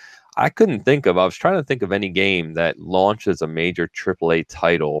 So I was trying to think of any game that launches a major AAA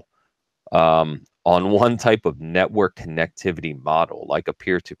title on one type of network connectivity model, like a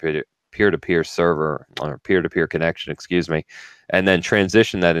peer-to-peer server or peer-to-peer connection, excuse me, and then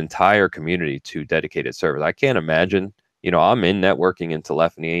transition that entire community to dedicated servers. I can't imagine. I'm in networking and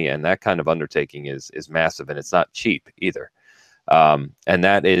telephony, and that kind of undertaking is massive, and it's not cheap either. And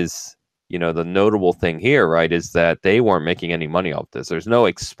that is, the notable thing here, right, is that they weren't making any money off this. There's no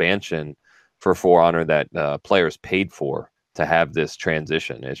expansion for For Honor that players paid for to have this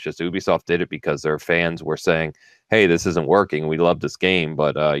transition. It's just Ubisoft did it because their fans were saying, hey, this isn't working. We love this game,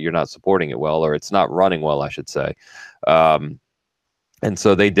 but you're not supporting it well, or it's not running well, I should say. And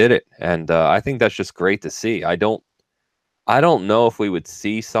so they did it. And I think that's just great to see. I don't know if we would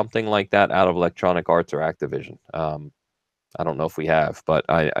see something like that out of Electronic Arts or Activision. I don't know if we have, but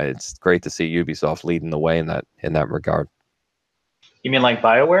it's great to see Ubisoft leading the way in that regard. You mean like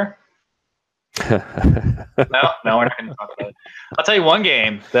BioWare? No, we're not going to talk about it. I'll tell you one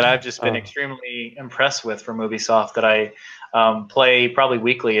game that I've just been extremely impressed with from Ubisoft that I play probably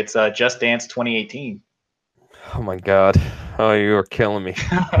weekly. It's Just Dance 2018. Oh my God! Oh, you are killing me.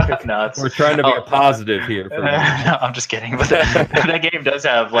 No, we're trying to be a positive here. No, I'm just kidding. But that game does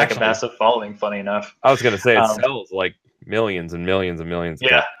have like actually, a massive following. Funny enough, I was going to say it sells like millions and millions and millions.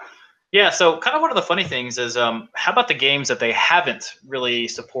 Yeah. Yeah, so kind of one of the funny things is how about the games that they haven't really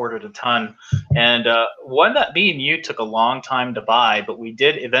supported a ton? And one that me and you took a long time to buy, but we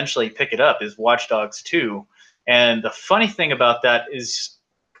did eventually pick it up, is Watch Dogs 2. And the funny thing about that is,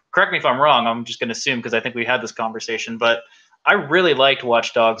 correct me if I'm wrong, I'm just going to assume because I think we had this conversation, but I really liked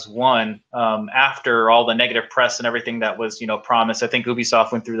Watch Dogs 1 after all the negative press and everything that was, promised. I think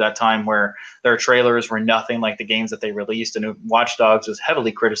Ubisoft went through that time where their trailers were nothing like the games that they released, and Watch Dogs was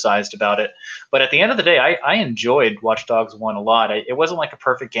heavily criticized about it. But at the end of the day, I enjoyed Watch Dogs 1 a lot. It wasn't like a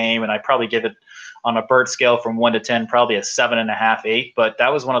perfect game, and I probably give it, on a Bert scale from 1 to 10, probably a 7.5, 8. But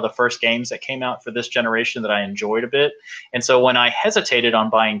that was one of the first games that came out for this generation that I enjoyed a bit. And so when I hesitated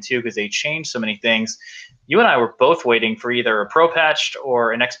on buying 2 because they changed so many things, you and I were both waiting for either a Pro patch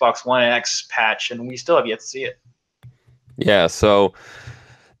or an Xbox One X patch, and we still have yet to see it. Yeah, so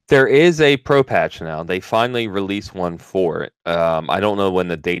there is a Pro patch now. They finally released one for it. I don't know when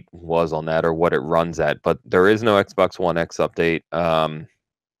the date was on that or what it runs at, but there is no Xbox One X update.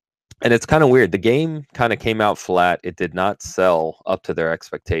 And it's kind of weird. The game kind of came out flat. It did not sell up to their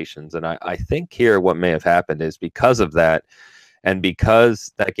expectations. And I think here what may have happened is because of that, and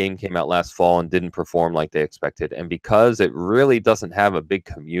because that game came out last fall and didn't perform like they expected, and because it really doesn't have a big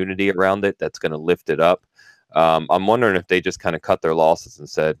community around it that's going to lift it up, I'm wondering if they just kind of cut their losses and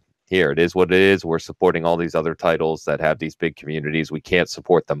said, here, it is what it is. We're supporting all these other titles that have these big communities. We can't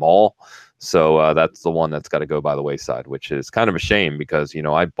support them all. So that's the one that's got to go by the wayside, which is kind of a shame because,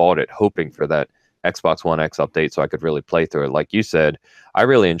 I bought it hoping for that Xbox One X update so I could really play through it. Like you said, I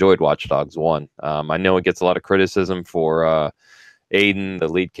really enjoyed Watch Dogs 1. I know it gets a lot of criticism for Aiden, the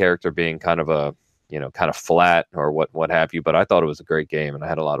lead character, being kind of flat or what have you, but I thought it was a great game and I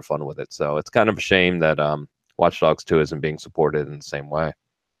had a lot of fun with it. So it's kind of a shame that Watch Dogs 2 isn't being supported in the same way.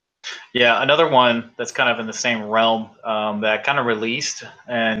 Yeah, another one that's kind of in the same realm that kind of released,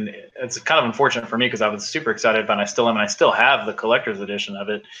 and it's kind of unfortunate for me because I was super excited about it, and I still am, and I still have the collector's edition of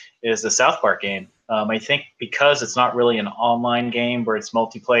it, is the South Park game. I think because it's not really an online game where it's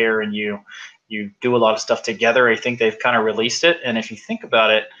multiplayer and you do a lot of stuff together, I think they've kind of released it. And if you think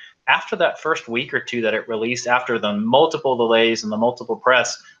about it, after that first week or two that it released, after the multiple delays and the multiple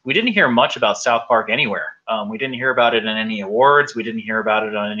press, we didn't hear much about South Park anywhere. We didn't hear about it in any awards. We didn't hear about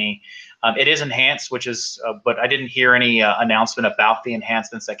it on any. It is enhanced, which is, but I didn't hear any announcement about the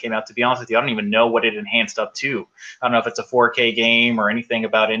enhancements that came out. To be honest with you, I don't even know what it enhanced up to. I don't know if it's a 4K game or anything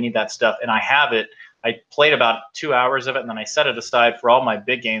about any of that stuff. And I have it. I played about 2 hours of it, and then I set it aside for all my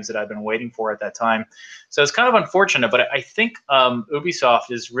big games that I've been waiting for at that time. So it's kind of unfortunate, but I think Ubisoft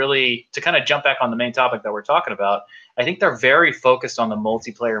is really, to kind of jump back on the main topic that we're talking about, I think they're very focused on the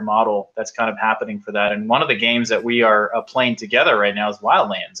multiplayer model that's kind of happening for that. And one of the games that we are playing together right now is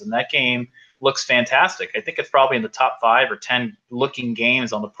Wildlands, and that game looks fantastic. I think it's probably in the top 5 or 10 looking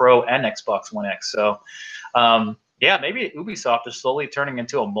games on the Pro and Xbox One X. So, yeah, maybe Ubisoft is slowly turning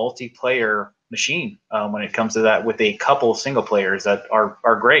into a multiplayer machine when it comes to that, with a couple single players that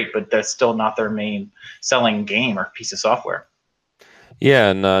are great, but that's still not their main selling game or piece of software.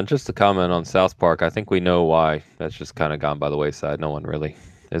 Yeah, and just to comment on South Park, I think we know why that's just kind of gone by the wayside. No one really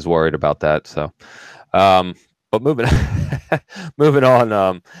is worried about that. So, but moving moving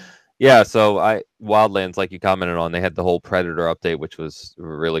on. Yeah, so Wildlands, like you commented on, they had the whole Predator update, which was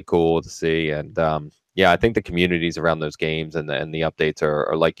really cool to see, and yeah, I think the communities around those games and the updates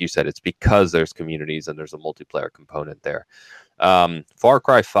are like you said, it's because there's communities and there's a multiplayer component there. Far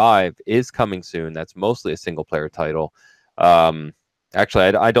Cry 5 is coming soon. That's mostly a single player title. Actually,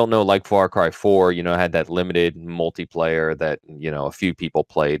 I don't know, like Far Cry 4, had that limited multiplayer that, a few people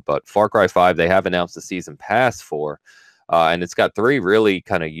played. But Far Cry 5, they have announced the season pass for, and it's got 3 really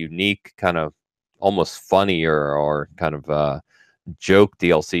kind of unique, kind of almost funny or kind of joke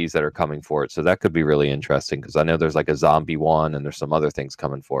DLCs that are coming for it. So that could be really interesting, because I know there's like a zombie one and there's some other things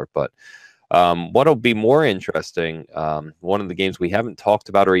coming for it. But what'll be more interesting, one of the games we haven't talked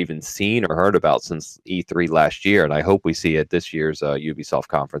about or even seen or heard about since E3 last year, and I hope we see at this year's Ubisoft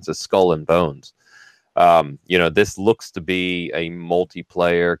conference, is Skull and Bones. This looks to be a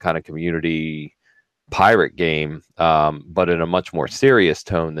multiplayer kind of community pirate game, but in a much more serious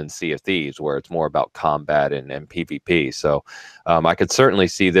tone than Sea of Thieves, where it's more about combat and PvP. So I could certainly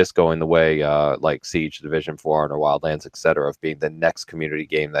see this going the way like Siege, Division 4, or Wildlands, etc., of being the next community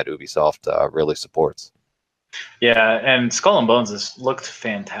game that Ubisoft really supports. Yeah, and Skull and Bones has looked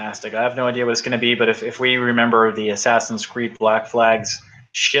fantastic. I have no idea what it's going to be, but if we remember the Assassin's Creed Black Flags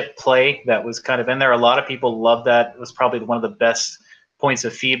ship play that was kind of in there, a lot of people loved that. It was probably one of the best points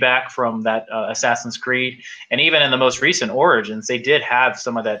of feedback from that Assassin's Creed. And even in the most recent Origins, they did have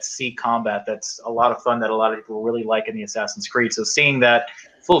some of that sea combat that's a lot of fun that a lot of people really like in the Assassin's Creed. So seeing that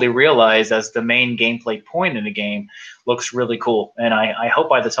fully realized as the main gameplay point in the game looks really cool. And I hope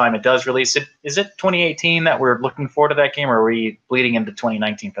by the time it does release, is it 2018 that we're looking forward to that game, or are we bleeding into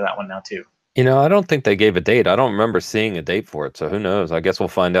 2019 for that one now too? I don't think they gave a date. I don't remember seeing a date for it, so who knows? I guess we'll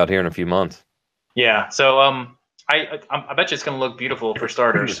find out here in a few months. Yeah, so I bet you it's going to look beautiful for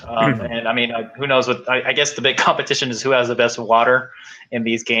starters. And I mean, who knows what? I guess the big competition is who has the best water in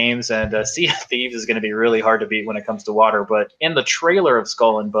these games. And Sea of Thieves is going to be really hard to beat when it comes to water. But in the trailer of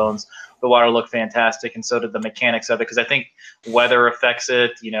Skull and Bones, the water looked fantastic, and so did the mechanics of it. Because I think weather affects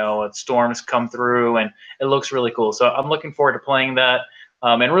it. Storms come through, and it looks really cool. So I'm looking forward to playing that.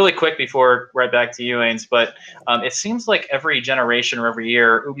 And really quick before right back to you, Ains, but it seems like every generation or every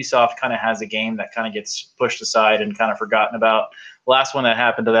year, Ubisoft kind of has a game that kind of gets pushed aside and kind of forgotten about. The last one that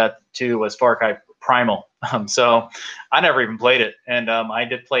happened to that too was Far Cry Primal. So I never even played it, and I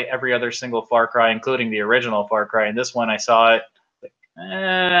did play every other single Far Cry, including the original Far Cry. And this one, I saw it,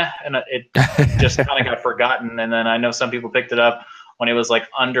 and it just kind of got forgotten. And then I know some people picked it up when it was like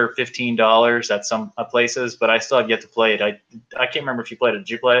under $15 at some places, but I still have yet to play it. I can't remember if you played it. Did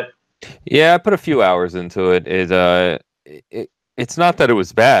you play it? Yeah, I put a few hours into it. It's not that it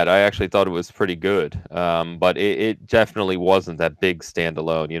was bad. I actually thought it was pretty good. But it definitely wasn't that big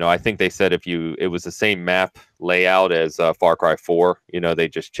standalone. I think they said it was the same map layout as Far Cry 4. They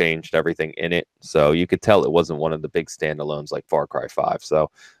just changed everything in it. So you could tell it wasn't one of the big standalones like Far Cry 5.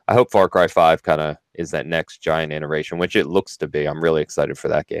 So I hope Far Cry 5 kind of is that next giant iteration, which it looks to be. I'm really excited for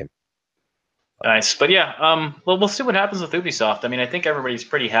that game. Nice. But yeah, well, we'll see what happens with Ubisoft. I mean, I think everybody's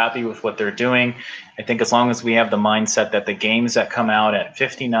pretty happy with what they're doing. I think as long as we have the mindset that the games that come out at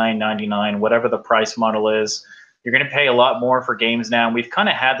 $59.99, whatever the price model is, you're going to pay a lot more for games now. And we've kind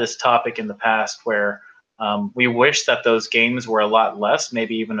of had this topic in the past where we wish that those games were a lot less,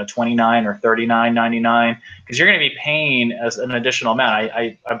 maybe even a $29 or $39.99, because you're going to be paying as an additional amount.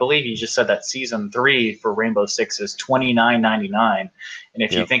 I believe you just said that Season 3 for Rainbow Six is $29.99. And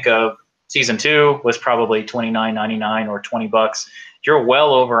if you think of Season 2 was probably $29.99 or $20, you're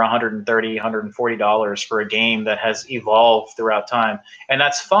well over $130, $140 for a game that has evolved throughout time. And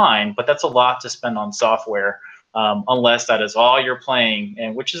that's fine, but that's a lot to spend on software. Unless that is all you're playing,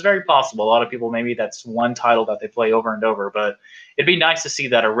 and which is very possible. A lot of people, maybe that's one title that they play over and over, but it'd be nice to see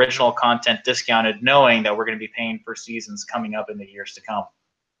that original content discounted, knowing that we're going to be paying for seasons coming up in the years to come.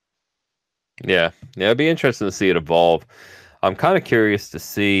 Yeah, it'd be interesting to see it evolve. I'm kind of curious to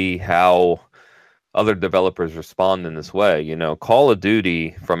see how other developers respond in this way. You know, Call of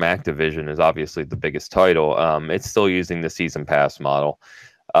Duty from Activision is obviously the biggest title. It's still using the season pass model.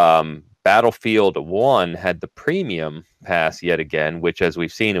 Battlefield 1 had the premium pass yet again, which, as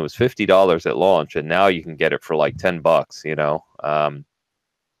we've seen, it was $50 at launch, and now you can get it for like $10, you know.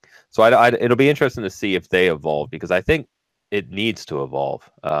 So it'll be interesting to see if they evolve, because I think it needs to evolve.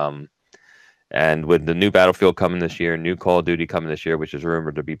 And with the new Battlefield coming this year, new Call of Duty coming this year, which is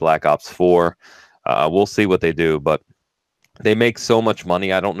rumored to be Black Ops 4, we'll see what they do, but they make so much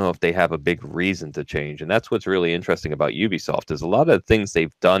money. I don't know if they have a big reason to change. And that's what's really interesting about Ubisoft, is a lot of the things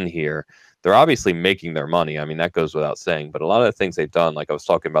they've done here, they're obviously making their money. I mean, that goes without saying, but a lot of the things they've done, like I was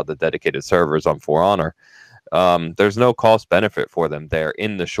talking about the dedicated servers on For Honor, there's no cost benefit for them there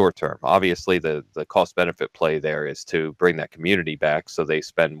in the short term. Obviously, the cost benefit play there is to bring that community back, so they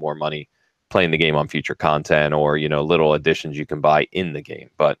spend more money playing the game on future content, or, you know, little additions you can buy in the game.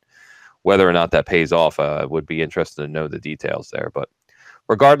 But whether or not that pays off, would be interested to know the details there. But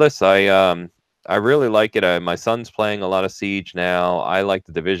regardless, I really like it. My son's playing a lot of Siege now. I like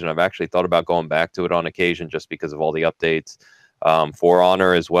the Division. I've actually thought about going back to it on occasion just because of all the updates. For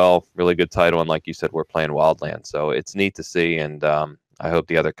Honor as well, really good title. And like you said, we're playing Wildlands, so it's neat to see. And I hope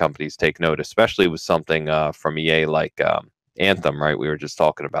the other companies take note, especially with something from EA like Anthem, right? We were just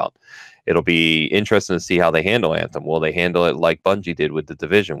talking about. It'll be interesting to see how they handle Anthem. Will they handle it like Bungie did with the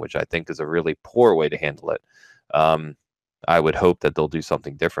Division, which I think is a really poor way to handle it? I would hope that they'll do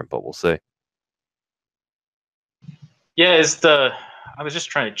something different, but we'll see. Yeah, I was just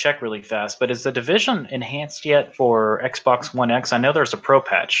trying to check really fast, but is the Division enhanced yet for Xbox One X? I know there's a Pro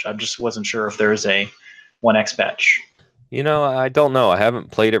patch. I just wasn't sure if there's a One X patch. You know, I don't know. I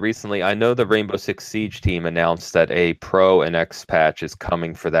haven't played it recently. I know the Rainbow Six Siege team announced that a Pro and X patch is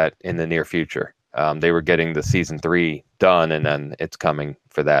coming for that in the near future. They were getting the Season 3 done, and then it's coming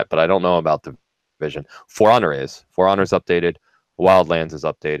for that. But I don't know about the Division. For Honor is. For Honor is updated. Wildlands is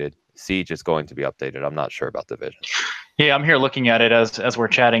updated. Siege is going to be updated. I'm not sure about Division. Yeah, I'm here looking at it as we're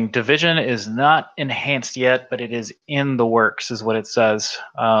chatting. Division is not enhanced yet, but it is in the works, is what it says.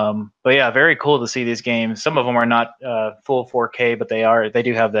 But yeah, very cool to see these games. Some of them are not full 4K, but they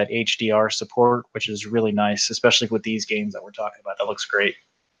do have that HDR support, which is really nice, especially with these games that we're talking about. That looks great.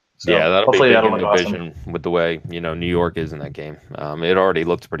 So yeah, hopefully be that'll big in look Division awesome. with the way, you know, New York is in that game. It already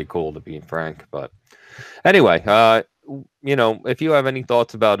looked pretty cool, to be frank. But anyway, you know, if you have any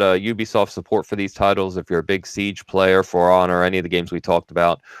thoughts about Ubisoft support for these titles, if you're a big Siege player, For Honor, any of the games we talked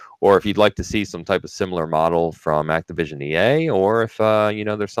about, or if you'd like to see some type of similar model from Activision EA, or if, you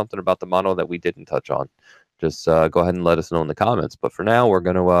know, there's something about the model that we didn't touch on, just go ahead and let us know in the comments. But for now, we're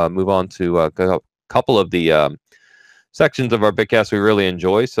going to move on to a couple of the sections of our Bitcast we really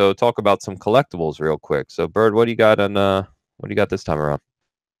enjoy. So talk about some collectibles real quick. So Bird, what do you got this time around?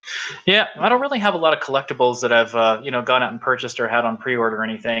 Yeah, I don't really have a lot of collectibles that I've gone out and purchased or had on pre-order or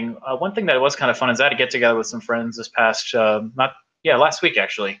anything. One thing that was kind of fun is I had to get together with some friends this past last week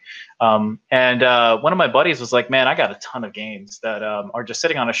actually, and one of my buddies was like, "Man, I got a ton of games that are just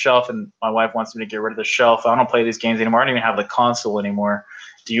sitting on a shelf, and my wife wants me to get rid of the shelf. I don't play these games anymore. I don't even have the console anymore.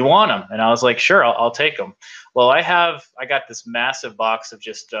 Do you want them?" And I was like, "Sure, I'll take them." Well, I got this massive box of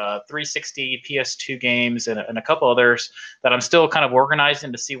just 360 PS2 games and a couple others that I'm still kind of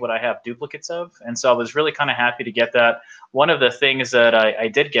organizing to see what I have duplicates of. And so I was really kind of happy to get that. One of the things that I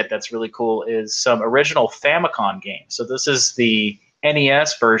did get that's really cool is some original Famicom games. So this is the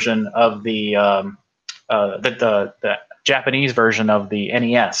NES version of the Japanese version of the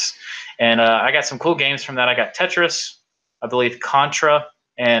NES. And I got some cool games from that. I got Tetris, I believe Contra,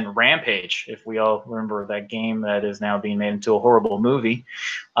 and Rampage, if we all remember that game that is now being made into a horrible movie.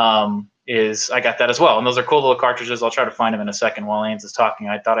 I got that as well. And those are cool little cartridges. I'll try to find them in a second while Ains is talking.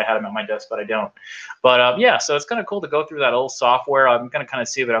 I thought I had them at my desk, but I don't. But yeah, so it's kind of cool to go through that old software. I'm going to kind of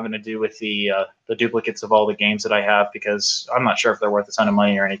see what I'm going to do with the duplicates of all the games that I have, because I'm not sure if they're worth a ton of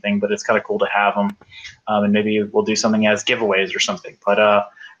money or anything, but it's kind of cool to have them. And maybe we'll do something as giveaways or something. But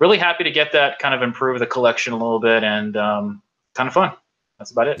really happy to get that, kind of improve the collection a little bit, and kind of fun. That's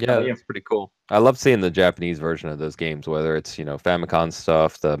about it. Yeah, that's pretty cool. I love seeing the Japanese version of those games, whether it's, you know, Famicom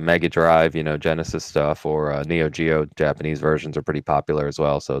stuff, the Mega Drive, you know, Genesis stuff, or Neo Geo. Japanese versions are pretty popular as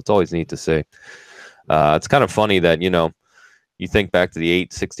well, so it's always neat to see. It's kind of funny that, you know, you think back to the 8,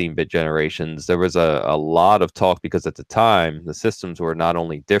 16-bit generations, there was a lot of talk because at the time the systems were not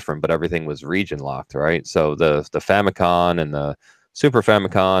only different, but everything was region locked, right? So the Famicom and the Super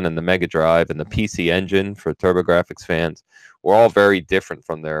Famicom and the Mega Drive and the PC Engine for TurboGrafx fans were all very different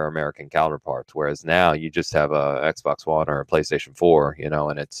from their American counterparts. Whereas now you just have a Xbox One or a PlayStation 4, you know,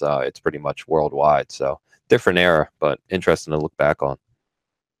 and it's pretty much worldwide. So different era, but interesting to look back on.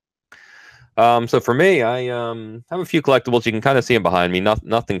 So for me, I have a few collectibles. You can kind of see them behind me.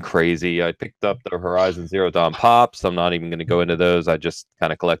 Nothing crazy. I picked up the Horizon Zero Dawn Pops. I'm not even going to go into those. I just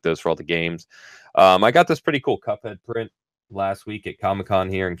kind of collect those for all the games. I got this pretty cool Cuphead print last week at Comic-Con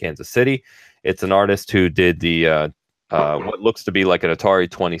here in Kansas City. It's an artist who did the what looks to be like an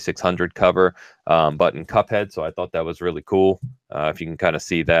Atari 2600 cover, but in Cuphead. So I thought that was really cool. If you can kind of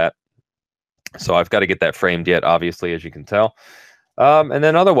see that. So I've got to get that framed yet, obviously, as you can tell. And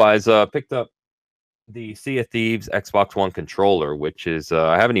then otherwise, picked up the Sea of Thieves Xbox One controller, which is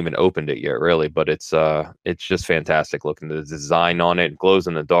I haven't even opened it yet, really, but it's just fantastic looking. The design on it glows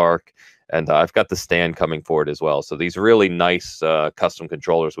in the dark, and I've got the stand coming for it as well. So these really nice custom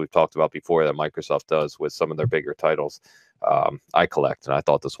controllers we've talked about before that Microsoft does with some of their bigger titles. I collect, and I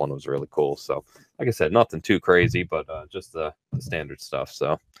thought this one was really cool. So, like I said, nothing too crazy, but just the standard stuff.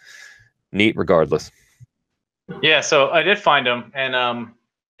 So neat, regardless. Yeah, so I did find them, and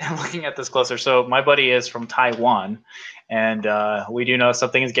looking at this closer, so my buddy is from Taiwan, and we do know some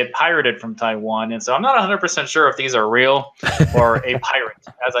things get pirated from Taiwan, and so I'm not 100% sure if these are real or a pirate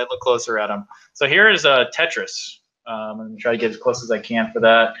as I look closer at them. So here is Tetris. I'm going to try to get as close as I can for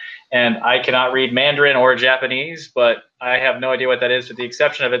that, and I cannot read Mandarin or Japanese, but I have no idea what that is, with the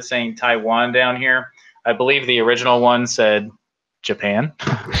exception of it saying Taiwan down here. I believe the original one said Japan,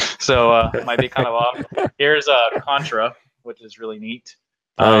 so it might be kind of off. Here's Contra, which is really neat.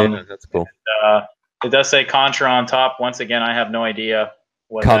 Yeah, that's cool. And, it does say Contra on top. Once again, I have no idea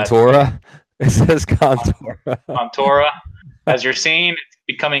what Contora. It says Contora. Contora. As you're seeing, it's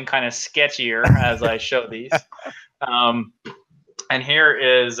becoming kind of sketchier as I show these. And here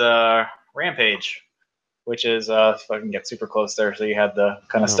is Rampage, which is if I can get super close there, so you have the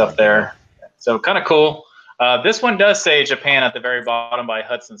kind of stuff there. So kind of cool. This one does say Japan at the very bottom by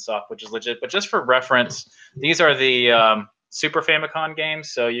Hudson Soft, which is legit. But just for reference, these are the Super Famicom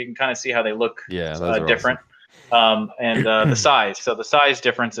games, so you can kind of see how they look different. Awesome. And the size. So the size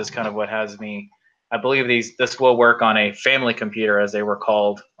difference is kind of what has me. I believe this will work on a family computer, as they were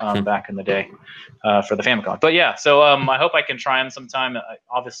called back in the day, for the Famicom. But yeah, so I hope I can try them sometime.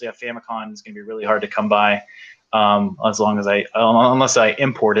 Obviously, a Famicom is going to be really hard to come by, unless I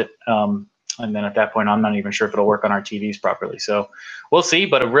import it. And then at that point, I'm not even sure if it'll work on our TVs properly. So we'll see,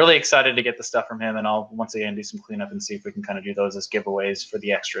 but I'm really excited to get the stuff from him. And I'll, once again, do some cleanup and see if we can kind of do those as giveaways for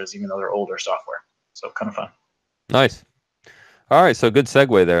the extras, even though they're older software. So kind of fun. Nice. All right, so good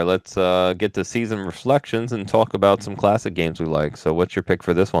segue there. Let's get to season reflections and talk about some classic games we like. So what's your pick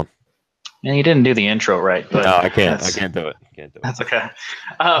for this one? And you didn't do the intro right. But no, I can't. I can't do it. That's okay.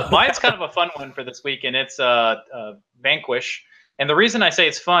 Mine's kind of a fun one for this week, and it's Vanquish. And the reason I say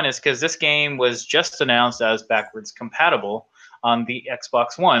it's fun is because this game was just announced as backwards compatible on the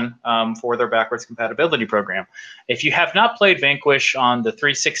Xbox One for their backwards compatibility program. If you have not played Vanquish on the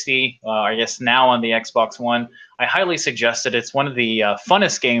 360, I guess now on the Xbox One, I highly suggest it. It's one of the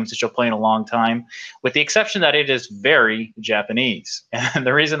funnest games that you'll play in a long time, with the exception that it is very Japanese. And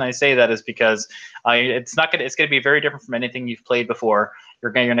the reason I say that is because it's going to be very different from anything you've played before. You're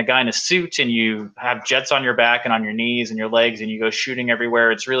a guy in a suit, and you have jets on your back and on your knees and your legs, and you go shooting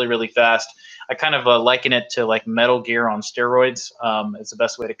everywhere. It's really, really fast. I kind of liken it to like Metal Gear on steroids. It's the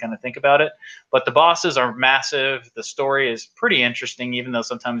best way to kind of think about it. But the bosses are massive. The story is pretty interesting, even though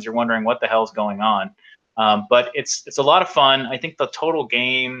sometimes you're wondering what the hell's going on. But it's a lot of fun. I think the total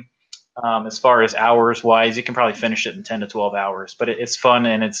game, as far as hours-wise, you can probably finish it in 10 to 12 hours. But it's fun,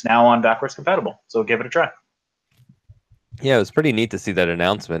 and it's now on backwards compatible. So give it a try. Yeah, it was pretty neat to see that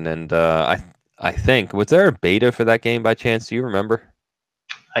announcement. And I think, was there a beta for that game by chance? Do you remember?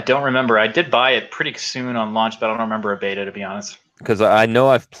 I don't remember. I did buy it pretty soon on launch, but I don't remember a beta, to be honest. Because I know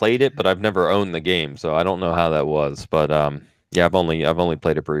I've played it, but I've never owned the game, so I don't know how that was. But yeah, I've only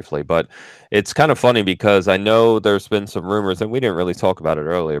played it briefly. But it's kind of funny because I know there's been some rumors, and we didn't really talk about it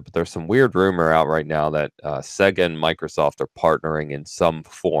earlier, but there's some weird rumor out right now that Sega and Microsoft are partnering in some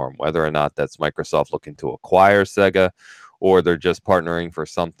form, whether or not that's Microsoft looking to acquire Sega, or they're just partnering for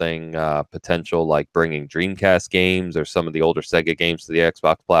something potential like bringing Dreamcast games or some of the older Sega games to the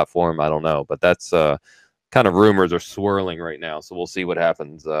Xbox platform. I don't know, but that's kind of rumors are swirling right now. So we'll see what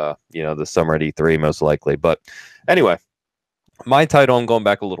happens, this summer at E3 most likely. But anyway, My title, I'm going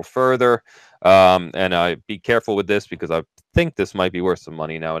back a little further, and I be careful with this because I think this might be worth some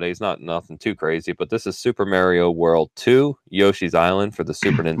money nowadays. Not nothing too crazy, but this is Super Mario World 2, Yoshi's Island for the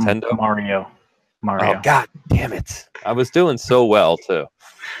Super Nintendo. Mario. Oh God damn it! I was doing so well too.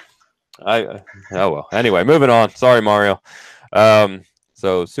 Oh well. Anyway, moving on. Sorry, Mario. Um,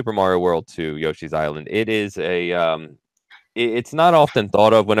 so Super Mario World 2, Yoshi's Island. It is a it's not often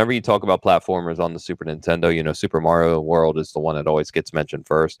thought of whenever you talk about platformers on the Super Nintendo. You know, Super Mario World is the one that always gets mentioned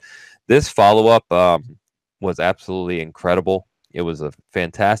first. This follow up was absolutely incredible. It was a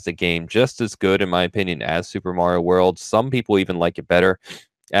fantastic game, just as good in my opinion as Super Mario World. Some people even like it better,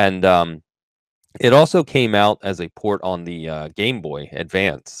 and it also came out as a port on the Game Boy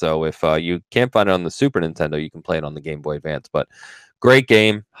Advance. So if you can't find it on the Super Nintendo, you can play it on the Game Boy Advance. But great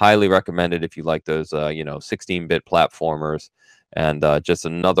game, highly recommended if you like those, 16-bit platformers, and just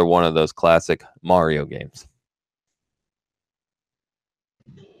another one of those classic Mario games.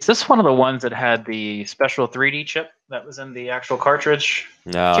 Is this one of the ones that had the special 3D chip that was in the actual cartridge?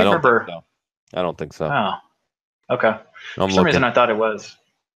 No, I don't think so. I don't think so. Oh, okay. For some reason, I thought it was.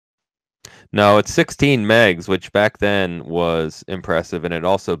 No, it's 16 megs, which back then was impressive, and it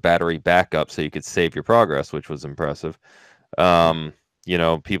also battery backup, so you could save your progress, which was impressive.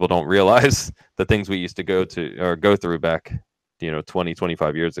 People don't realize the things we used to go through back, 20,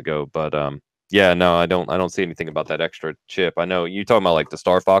 25 years ago. But yeah, no, I don't see anything about that extra chip. I know you talking about like the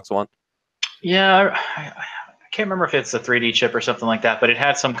Star Fox one. Yeah, I can't remember if it's a 3D chip or something like that, but it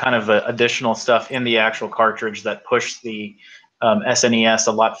had some kind of additional stuff in the actual cartridge that pushed the SNES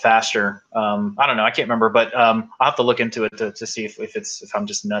a lot faster. I don't know, I can't remember, but I'll have to look into it to see if I'm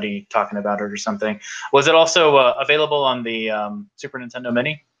just nutty talking about it or something. Was it also available on the Super Nintendo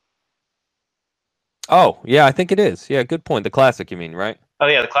Mini? Oh, yeah, I think it is. Yeah, good point. The classic, you mean, right? Oh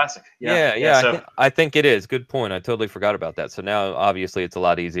yeah, the classic. Yeah. So I think it is. Good point. I totally forgot about that. So now, obviously, it's a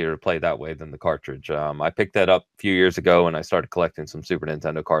lot easier to play that way than the cartridge. I picked that up a few years ago, and I started collecting some Super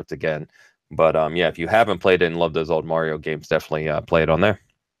Nintendo carts again. But yeah, if you haven't played it and love those old Mario games, definitely play it on there.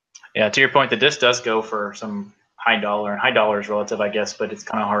 Yeah, to your point, the disc does go for some high dollar, and high dollar is relative, I guess, but it's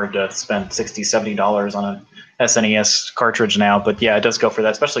kind of hard to spend $60, $70 on an SNES cartridge now. But yeah, it does go for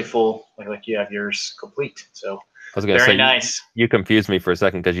that, especially full, like you have yours complete. So I was gonna very say, nice. You confused me for a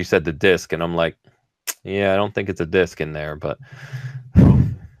second because you said the disc, and I'm like, yeah, I don't think it's a disc in there, but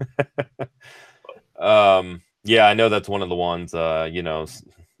yeah, I know that's one of the ones.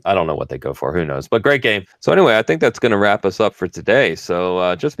 I don't know what they go for. Who knows? But great game. So anyway, I think that's going to wrap us up for today.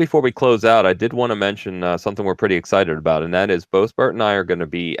 So just before we close out, I did want to mention something we're pretty excited about, and that is both Bert and I are going to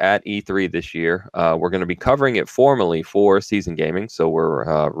be at E3 this year. We're going to be covering it formally for Season Gaming, so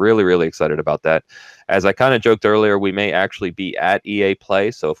we're really, really excited about that. As I kind of joked earlier, we may actually be at EA Play,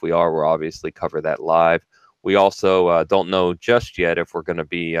 so if we are, we'll obviously cover that live. We also don't know just yet if we're going to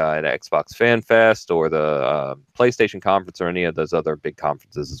be at Xbox Fan Fest or the PlayStation Conference or any of those other big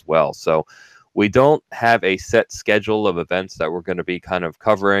conferences as well. So we don't have a set schedule of events that we're going to be kind of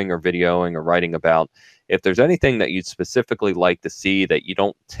covering or videoing or writing about. If there's anything that you'd specifically like to see that you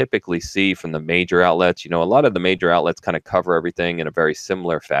don't typically see from the major outlets, a lot of the major outlets kind of cover everything in a very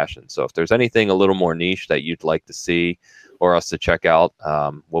similar fashion. So if there's anything a little more niche that you'd like to see or us to check out,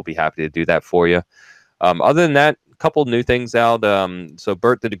 we'll be happy to do that for you. Other than that, a couple new things out. So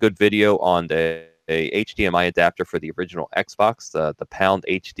Bert did a good video on a HDMI adapter for the original Xbox, the Pound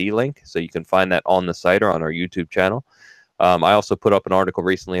HD link. So you can find that on the site or on our YouTube channel. I also put up an article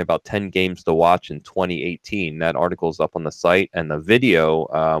recently about 10 games to watch in 2018. That article is up on the site, and the video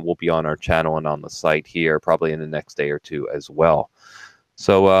will be on our channel and on the site here probably in the next day or two as well.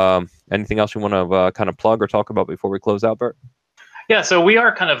 So anything else you want to kind of plug or talk about before we close out, Bert? Yeah, so we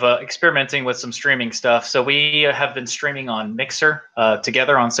are kind of experimenting with some streaming stuff. So we have been streaming on Mixer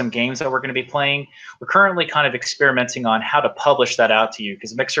together on some games that we're going to be playing. We're currently kind of experimenting on how to publish that out to you,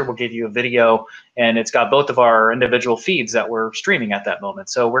 because Mixer will give you a video and it's got both of our individual feeds that we're streaming at that moment.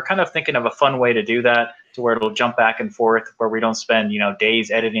 So we're kind of thinking of a fun way to do that, to where it'll jump back and forth, where we don't spend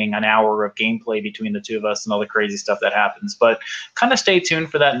days editing an hour of gameplay between the two of us and all the crazy stuff that happens. But kind of stay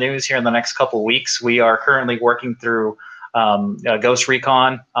tuned for that news here in the next couple of weeks. We are currently working through Ghost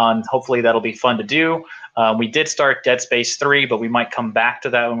Recon. Hopefully that'll be fun to do. We did start Dead Space 3, but we might come back to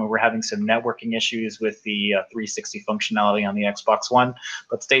that when we were having some networking issues with the 360 functionality on the Xbox One.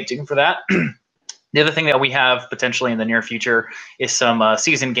 But stay tuned for that. The other thing that we have potentially in the near future is some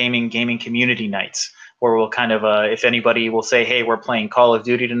season gaming community nights. where we'll kind of, if anybody will say, hey, we're playing Call of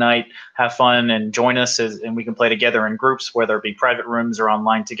Duty tonight, have fun and join us, and we can play together in groups, whether it be private rooms or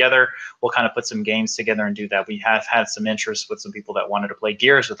online together. We'll kind of put some games together and do that. We have had some interest with some people that wanted to play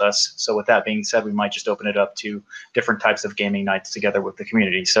Gears with us. So with that being said, we might just open it up to different types of gaming nights together with the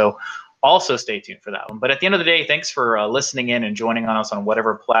community. So also stay tuned for that one. But at the end of the day, thanks for listening in and joining us on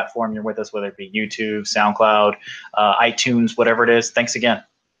whatever platform you're with us, whether it be YouTube, SoundCloud, iTunes, whatever it is. Thanks again.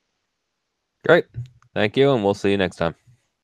 Great. Thank you, and we'll see you next time.